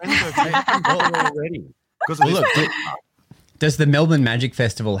in friends already. Does the Melbourne Magic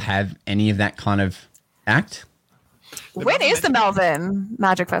Festival have any of that kind of act? When is the Melbourne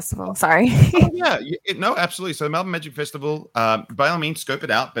Magic Festival? Sorry. No, absolutely. So the Melbourne Magic Festival, by all means, scope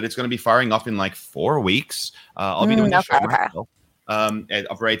it out, but it's going to be firing off in like 4 weeks. I'll be doing the show myself. It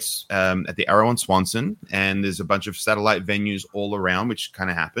operates at the Arrow in Swanson, and there's a bunch of satellite venues all around, which kind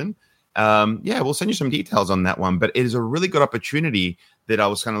of happen. We'll send you some details on that one, but it is a really good opportunity that I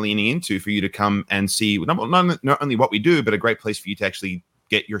was kind of leaning into for you to come and see not only what we do, but a great place for you to actually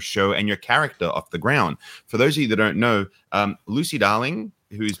get your show and your character off the ground. For those of you that don't know, Lucy Darling,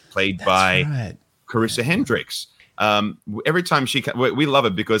 who's played by Carissa Hendricks, every time we love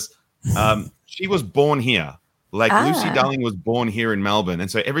it because she was born here. Like Lucy Darling was born here in Melbourne. And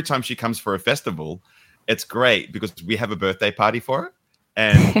so every time she comes for a festival, it's great because we have a birthday party for her.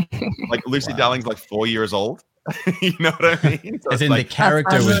 And like Lucy Darling's like 4 years old. You know what I mean? So as in the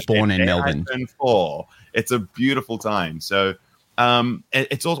character was born in Melbourne. And 4. It's a beautiful time. So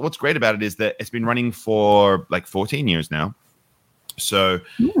it's also, what's great about it is that it's been running for like 14 years now. So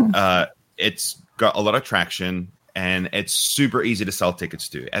it's got a lot of traction. And it's super easy to sell tickets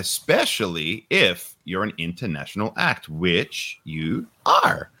to, especially if you're an international act, which you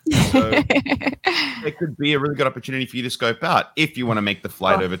are. So it could be a really good opportunity for you to scope out if you want to make the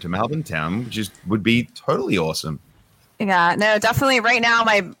flight over to Melbourne town, which would be totally awesome. Yeah, no, definitely. Right now,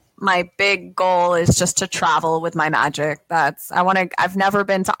 my big goal is just to travel with my magic. I've never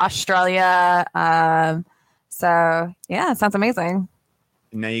been to Australia. So yeah, it sounds amazing.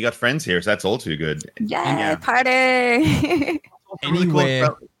 Now you got friends here, so that's all too good. Yay, party. Anywhere.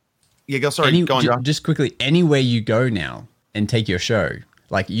 Yeah, go. Sorry, go on, John. Just quickly, anywhere you go now and take your show,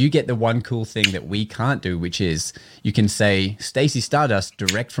 like you get the one cool thing that we can't do, which is you can say Stacey Stardust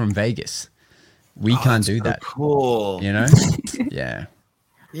direct from Vegas. We can't do that. Cool. You know? Yeah.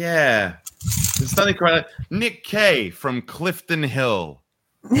 Yeah. It's something called Nick K from Clifton Hill.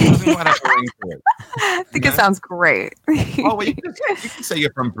 I think it sounds great. Oh, well, you can say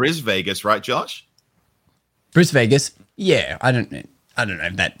you're from Bris Vegas, right, Josh? Bris Vegas. Yeah. I don't know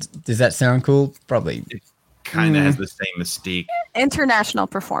if that does that sound cool? Probably. It kind of has the same mystique. International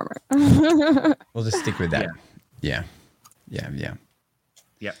performer. We'll just stick with that. Yeah.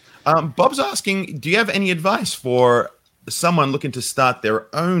 Bob's asking, do you have any advice for someone looking to start their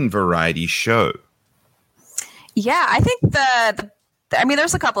own variety show? Yeah, I think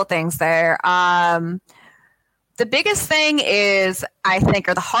there's a couple of things there. The biggest thing is, I think,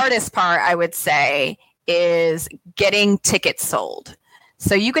 or the hardest part, I would say, is getting tickets sold.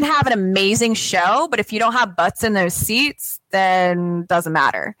 So you can have an amazing show, but if you don't have butts in those seats, then it doesn't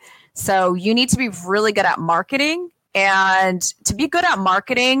matter. So you need to be really good at marketing. And to be good at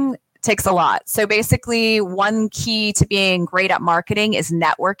marketing takes a lot. So basically, one key to being great at marketing is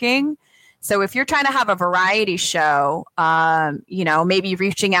networking. So if you're trying to have a variety show, maybe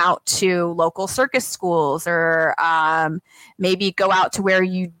reaching out to local circus schools, or maybe go out to where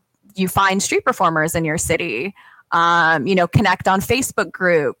you find street performers in your city, connect on Facebook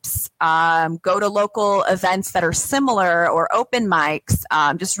groups, go to local events that are similar or open mics,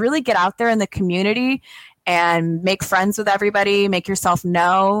 just really get out there in the community and make friends with everybody, make yourself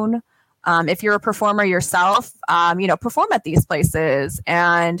known. If you're a performer yourself, perform at these places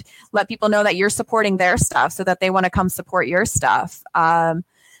and let people know that you're supporting their stuff so that they want to come support your stuff.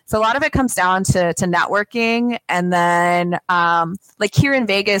 So a lot of it comes down to networking. And then like here in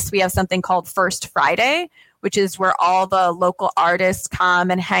Vegas, we have something called First Friday, which is where all the local artists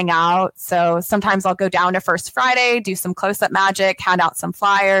come and hang out. So sometimes I'll go down to First Friday, do some close-up magic, hand out some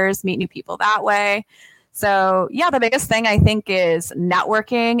flyers, meet new people that way. So yeah, the biggest thing I think is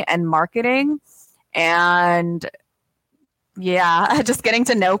networking and marketing, and yeah, just getting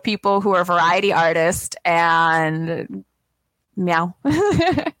to know people who are variety artists and meow.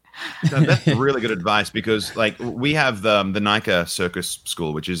 That's really good advice, because like we have the NICA Circus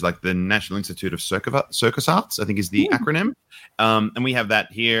School, which is like the National Institute of Circus Arts, I think is the acronym. And we have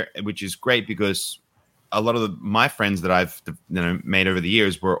that here, which is great because a lot of my friends that I've made over the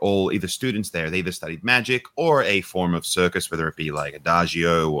years were all either students there. They either studied magic or a form of circus, whether it be like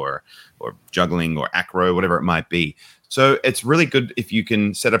adagio or juggling or acro, whatever it might be. So it's really good if you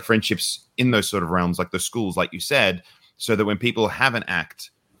can set up friendships in those sort of realms, like the schools, like you said, so that when people have an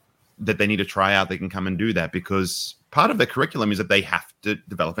act that they need to try out, they can come and do that, because part of the curriculum is that they have to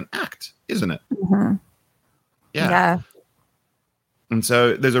develop an act, isn't it? Mm-hmm. Yeah. And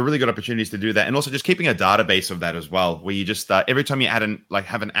so there's a really good opportunities to do that. And also just keeping a database of that as well, where you just every time you have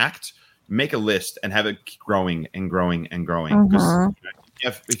an act, make a list and have it keep growing and growing and growing. Because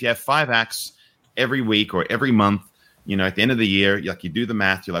if you have 5 acts every week or every month, at the end of the year, you do the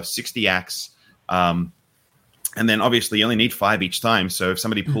math, you'll have 60 acts. And then obviously you only need 5 each time. So if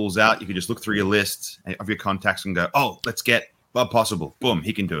somebody pulls out, you can just look through your list of your contacts and go, oh, let's get Bob Possible. Boom,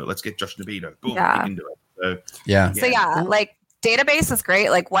 he can do it. Let's get Josh Nabito. Boom, he can do it. So like database is great.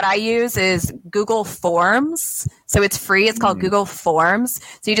 Like what I use is Google Forms. So it's free. It's called Google Forms.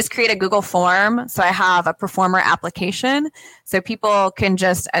 So you just create a Google form. So I have a performer application. So people can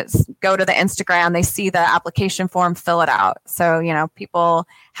just go to the Instagram, they see the application form, fill it out. So, people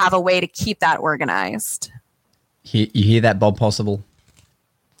have a way to keep that organized. You hear that, Bob Possible?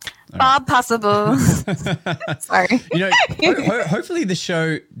 Bob Possible. Sorry. Hopefully the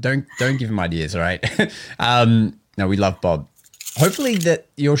show, don't give him ideas, all right? No, we love Bob. Hopefully that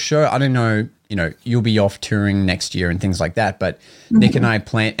your show, I don't know, you'll be off touring next year and things like that, but Nick and I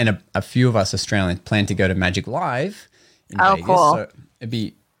plan, and a few of us Australians plan to go to Magic Live in Vegas. Cool. So it'd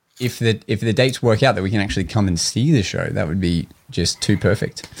be, if the dates work out that we can actually come and see the show, that would be just too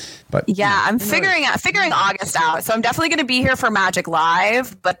perfect. But yeah, I'm figuring August out. So I'm definitely going to be here for Magic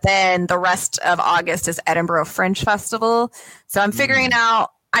Live, but then the rest of August is Edinburgh Fringe Festival. So I'm figuring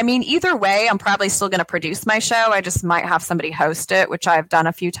out, either way, I'm probably still going to produce my show. I just might have somebody host it, which I've done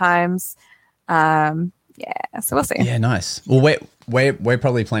a few times. So we'll see. Yeah, nice. Well, we're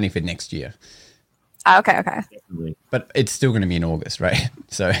probably planning for next year. Okay. But it's still going to be in August, right?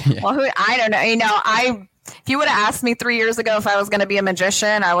 So yeah. Well, I don't know. If you would have asked me 3 years ago if I was going to be a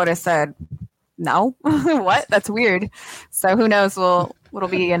magician, I would have said no. What? That's weird. So who knows? What'll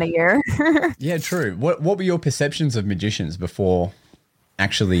be in a year? Yeah, true. What were your perceptions of magicians before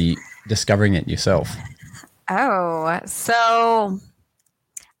actually discovering it yourself? Oh, so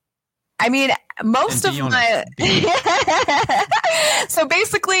I mean, most And of be my. So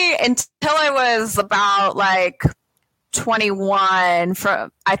basically, until I was about like 21,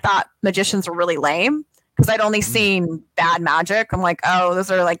 I thought magicians were really lame because I'd only seen bad magic. I'm like, oh, those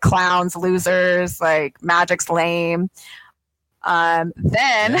are like clowns, losers, like magic's lame.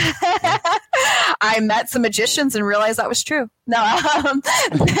 Then I met some magicians and realized that was true. No.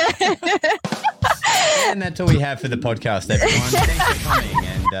 And that's all we have for the podcast, everyone. Thanks for coming.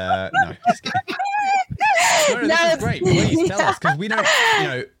 And no, just kidding. No, this is great. Please tell us, because we don't,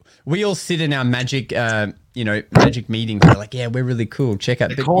 we all sit in our magic, magic meetings. We're like, yeah, we're really cool. Check out,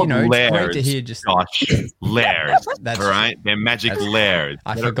 but it's great to hear just layers. That's right. They're magic layers.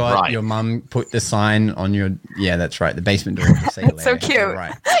 I forgot your mum put the sign on your. Yeah, that's right. The basement door. Say That's so cute. You're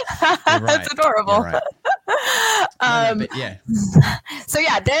right. That's adorable. You're right. But yeah. So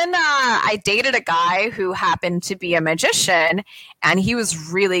yeah, then I dated a guy who happened to be a magician, and he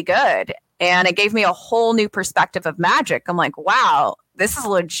was really good. And it gave me a whole new perspective of magic. I'm like, wow, this is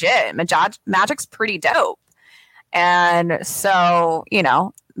legit. Magic's pretty dope. And so,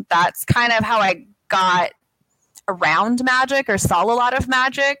 that's kind of how I got around magic or saw a lot of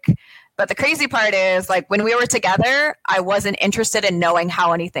magic. But the crazy part is, like, when we were together, I wasn't interested in knowing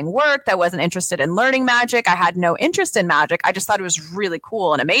how anything worked. I wasn't interested in learning magic. I had no interest in magic. I just thought it was really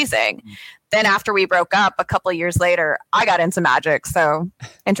cool and amazing. Then after we broke up a couple of years later, I got into magic. So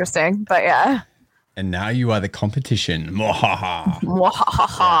interesting, but yeah. And now you are the competition. Mwahaha.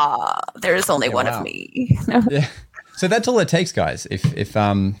 Mwahaha. There's only one of me. Yeah. So that's all it takes, guys. If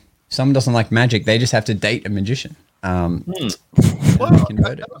someone doesn't like magic, they just have to date a magician. Convert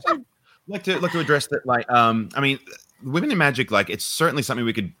it. Like to address that. Like, women in magic, like, it's certainly something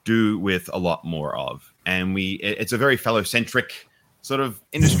we could do with a lot more of, and it's a very fellow-centric sort of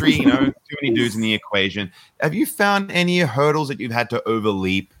industry. Too many dudes in the equation. Have you found any hurdles that you've had to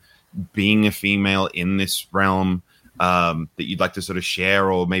overleap being a female in this realm that you'd like to sort of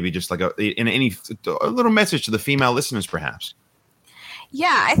share, or maybe just like a little message to the female listeners, perhaps?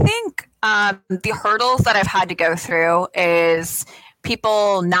 Yeah, I think the hurdles that I've had to go through is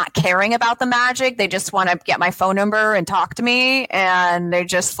people not caring about the magic. They just want to get my phone number and talk to me, and they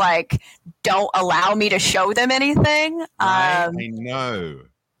just like don't allow me to show them anything. Right? I know.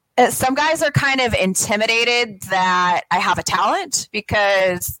 Some guys are kind of intimidated that I have a talent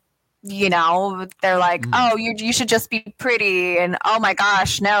because, they're like, oh, you should just be pretty, and oh my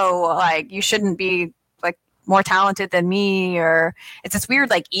gosh, no, like you shouldn't be like more talented than me, or it's this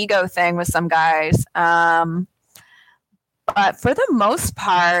weird like ego thing with some guys. But for the most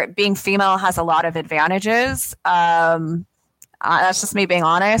part, being female has a lot of advantages. That's just me being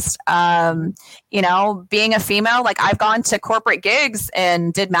honest. Being a female, like I've gone to corporate gigs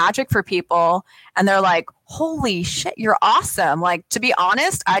and did magic for people, and they're like, holy shit, you're awesome. Like, to be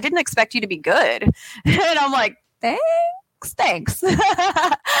honest, I didn't expect you to be good. And I'm like, thanks.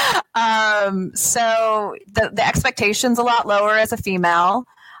 So the expectation's a lot lower as a female.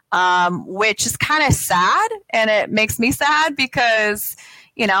 Which is kind of sad, and it makes me sad because,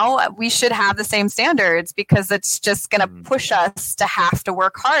 we should have the same standards, because it's just going to push us to have to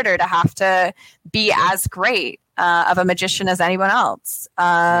work harder, to have to be as great of a magician as anyone else.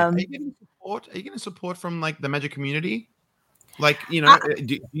 Are you getting support from like the magic community? Like,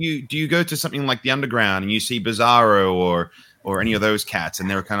 do you go to something like the Underground and you see Bizarro or any of those cats, and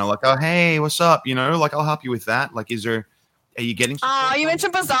they're kind of like, oh, hey, what's up? Like, I'll help you with that. Like, are you getting support? You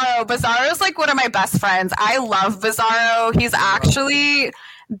mentioned Bizarro. Bizarro is like one of my best friends. I love Bizarro. He's actually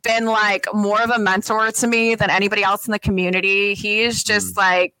been like more of a mentor to me than anybody else in the community. He's just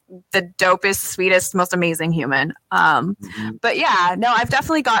like the dopest, sweetest, most amazing human. But yeah, no, I've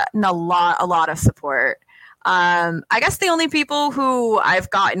definitely gotten a lot of support. I guess the only people who I've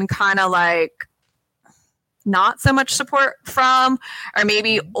gotten kind of like not so much support from are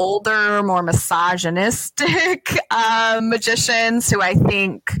maybe older, more misogynistic magicians who I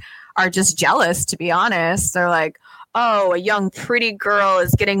think are just jealous, to be honest. They're like, oh, a young pretty girl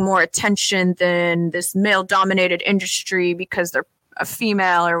is getting more attention than this male-dominated industry because they're a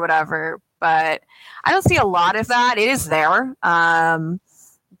female or whatever. But I don't see a lot of that. It is there.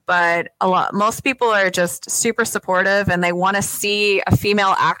 But most people are just super supportive, and they want to see a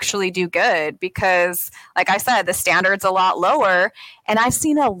female actually do good because, like I said, the standard's a lot lower. And I've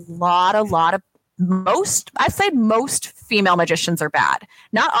seen I'd say most female magicians are bad.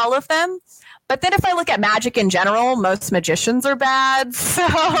 Not all of them. But then if I look at magic in general, most magicians are bad. So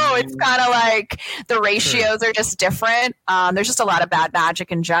it's kind of like the ratios are just different. There's just a lot of bad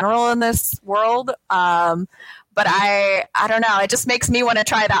magic in general in this world. But I don't know. It just makes me want to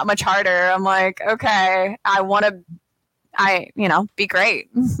try that much harder. I'm like, okay, I want to, be great.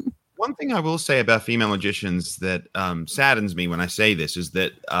 One thing I will say about female magicians that saddens me when I say this is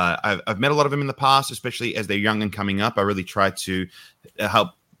that I've met a lot of them in the past, especially as they're young and coming up. I really try to help,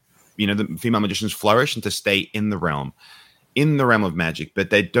 the female magicians flourish and to stay in the realm of magic,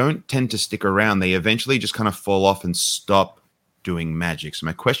 but they don't tend to stick around. They eventually just kind of fall off and stop doing magic. So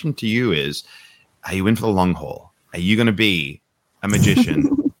my question to you is, are you in for the long haul? Are you going to be a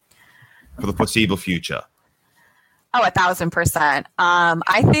magician for the foreseeable future? Oh, 1,000%.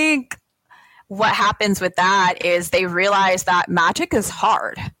 I think what happens with that is they realize that magic is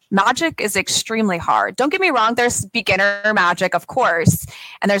hard. Magic is extremely hard. Don't get me wrong. There's beginner magic, of course,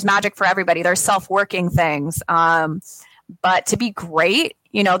 and there's magic for everybody. There's self-working things. But to be great,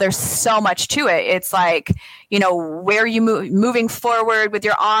 there's so much to it. It's like, where you moving forward with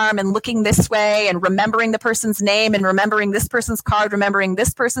your arm and looking this way and remembering the person's name and remembering this person's card, remembering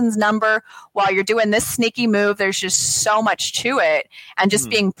this person's number while you're doing this sneaky move. There's just so much to it, and just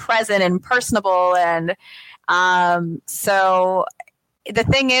being present and personable. And so the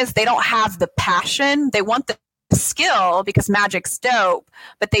thing is, they don't have the passion. They want the skill because magic's dope,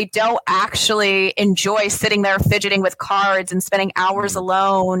 but they don't actually enjoy sitting there fidgeting with cards and spending hours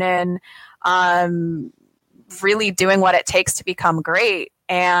alone and really doing what it takes to become great.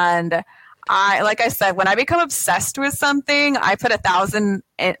 And like I said, when I become obsessed with something, I put 1,000%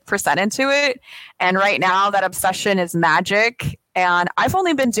 into it. And right now that obsession is magic. And I've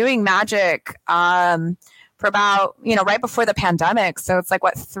only been doing magic for about, right before the pandemic. So it's like,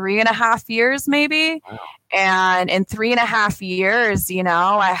 3.5 years maybe. Wow. And in 3.5 years,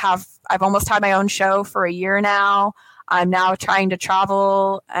 I've almost had my own show for a year now. I'm now trying to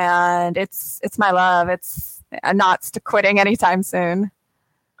travel, and it's my love. I'm not quitting anytime soon.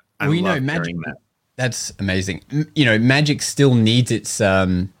 Magic. That's amazing. Magic still needs its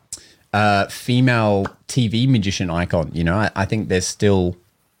female TV magician icon. I think there's still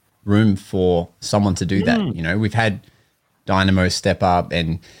room for someone to do that. We've had Dynamo step up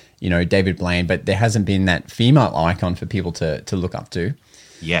and David Blaine, but there hasn't been that female icon for people to look up to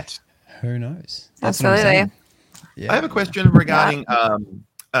yet. Who knows? That's absolutely. Yeah. I have a question regarding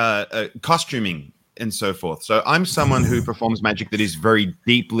costuming and so forth. So I'm someone who performs magic that is very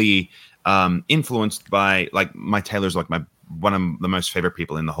deeply influenced by, like, my tailor's like one of the most favorite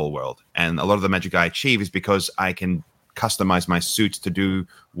people in the whole world, and a lot of the magic I achieve is because I can customize my suits to do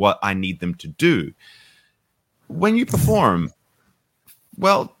what I need them to do. When you perform,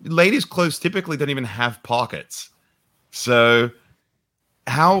 well, ladies' clothes typically don't even have pockets. So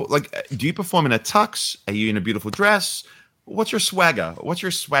how, do you perform in a tux? Are you in a beautiful dress? What's your swagger? What's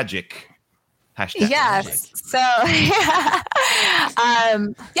your swagic? Hashtag yes. So,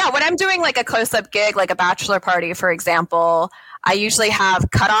 when I'm doing like a close-up gig, like a bachelor party, for example, I usually have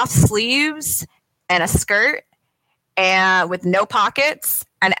cut-off sleeves and a skirt and with no pockets,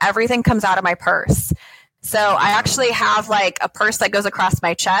 and everything comes out of my purse. So I actually have like a purse that goes across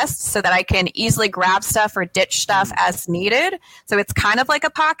my chest so that I can easily grab stuff or ditch stuff as needed. So it's kind of like a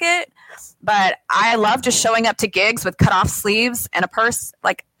pocket, but I love just showing up to gigs with cut off sleeves and a purse.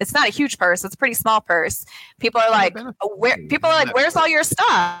 Like, it's not a huge purse. It's a pretty small purse. People are like, where's all your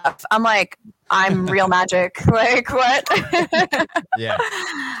stuff? I'm like, I'm real magic. Like, what? Yeah.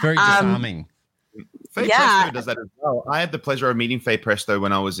 It's very disarming. Faye Presto does that as well. I had the pleasure of meeting Faye Presto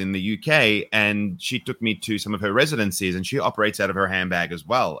when I was in the UK, and she took me to some of her residencies, and she operates out of her handbag as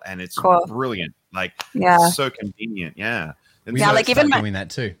well. And it's brilliant. Like, so convenient. Yeah. And like even doing that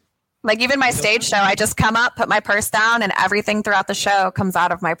too. Like even my stage show, I just come up, put my purse down, and everything throughout the show comes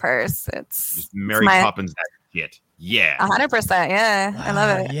out of my purse. It's just Mary Poppins that shit. Yeah. 100%. Yeah. I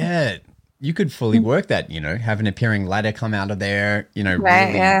love it. Yeah. You could fully work that, have an appearing ladder come out of there,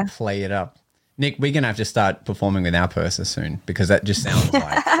 really play it up. Nick, we're going to have to start performing with our purses soon, because that just sounds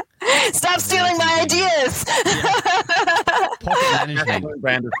like... Stop stealing my ideas! Pocket management.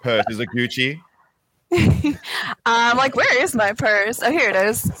 Brand of purse is a Gucci. I'm like, where is my purse? Oh, here it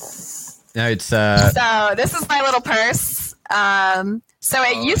is. No, it's... So this is my little purse. So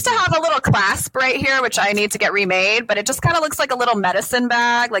it used to have a little clasp right here, which I need to get remade, but it just kind of looks like a little medicine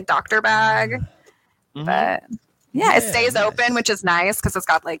bag, like doctor bag. Mm-hmm. But... yeah, it stays open, which is nice because it's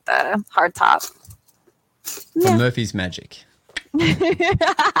got like the hard top. From Murphy's Magic. With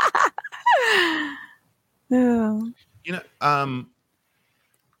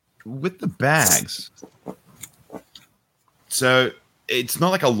the bags, so it's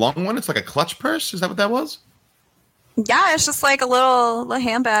not like a long one; it's like a clutch purse. Is that what that was? Yeah, it's just like a little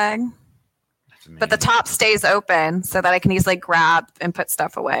handbag. But the top stays open so that I can easily grab and put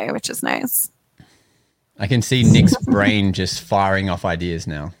stuff away, which is nice. I can see Nick's brain just firing off ideas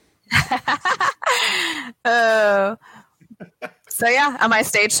now. Oh. So yeah, on my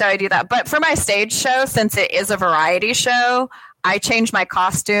stage show, I do that. But for my stage show, since it is a variety show, I change my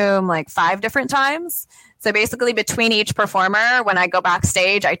costume like 5 different times. So basically between each performer, when I go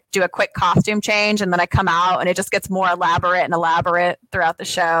backstage, I do a quick costume change and then I come out and it just gets more elaborate and elaborate throughout the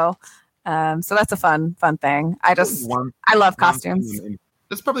show. So that's a fun thing. I love costumes.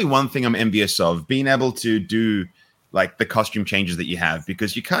 That's probably one thing I'm envious of, being able to do like the costume changes that you have,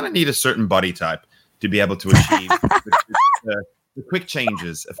 because you kind of need a certain body type to be able to achieve the quick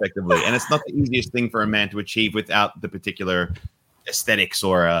changes effectively. And it's not the easiest thing for a man to achieve without the particular aesthetics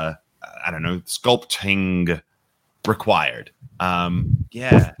or sculpting required.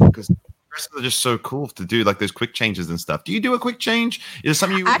 Because dresses are just so cool to do, like those quick changes and stuff. Do you do a quick change? Is it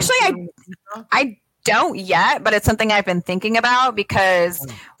something you I don't yet, but it's something I've been thinking about, because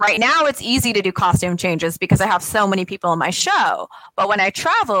right now it's easy to do costume changes because I have so many people in my show. But when I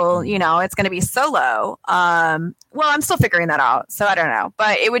travel, it's going to be solo. I'm still figuring that out, so I don't know.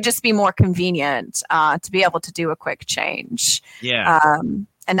 But it would just be more convenient to be able to do a quick change. Yeah.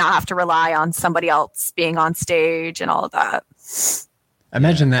 And not have to rely on somebody else being on stage and all of that.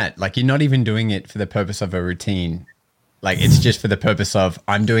 Imagine that. Like, you're not even doing it for the purpose of a routine. Like, it's just for the purpose of,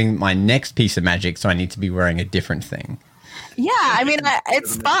 I'm doing my next piece of magic, so I need to be wearing a different thing. Yeah, I mean,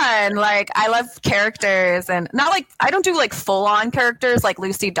 it's fun. Like, I love characters, and not like, I don't do like full on characters like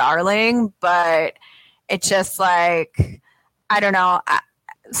Lucy Darling, but it's just like, I don't know.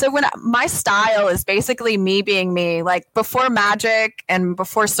 So when my style is basically me being me, like before magic and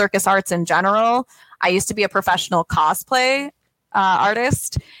before circus arts in general, I used to be a professional cosplay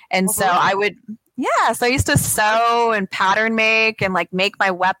artist. And so I would, so I used to sew and pattern make and like make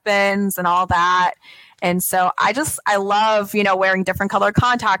my weapons and all that. And so I love, wearing different color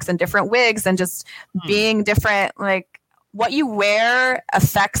contacts and different wigs and just being different. Like, what you wear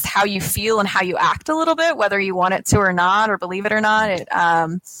affects how you feel and how you act a little bit, whether you want it to or not, or believe it or not.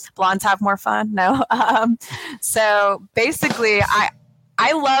 Blondes have more fun. No. So basically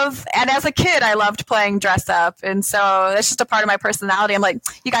I love, and as a kid, I loved playing dress up. And so that's just a part of my personality. I'm like,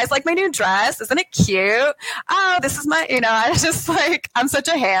 you guys like my new dress? Isn't it cute? Oh, this is my, I just like, I'm such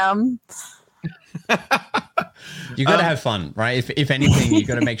a ham. You got to have fun, right? If anything, you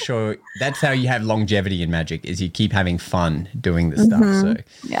got to make sure that's how you have longevity in magic, is you keep having fun doing the stuff. So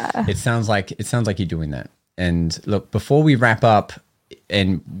yeah, it sounds like you're doing that. And look, before we wrap up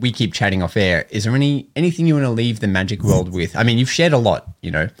and we keep chatting off air, is there anything you want to leave the magic world with? I mean, you've shared a lot,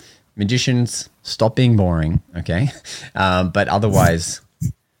 magicians, stop being boring. Okay. But otherwise,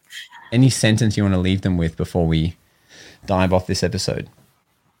 any sentence you want to leave them with before we dive off this episode?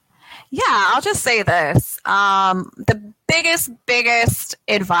 Yeah, I'll just say this. The biggest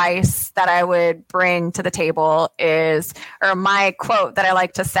advice that I would bring to the table is, or my quote that I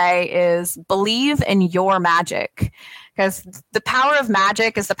like to say is, believe in your magic. Because the power of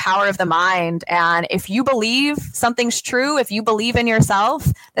magic is the power of the mind. And if you believe something's true, if you believe in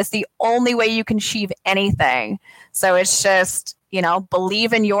yourself, that's the only way you can achieve anything. So it's just,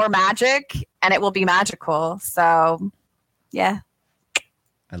 believe in your magic and it will be magical. So, yeah.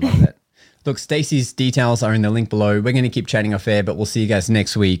 I love that. Look, Stacey's details are in the link below. We're going to keep chatting off air, but we'll see you guys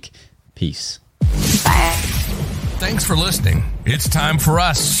next week. Peace. Bye. Thanks for listening. It's time for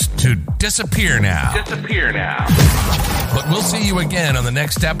us to disappear now. But we'll see you again on the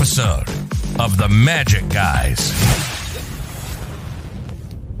next episode of The Magic Guys.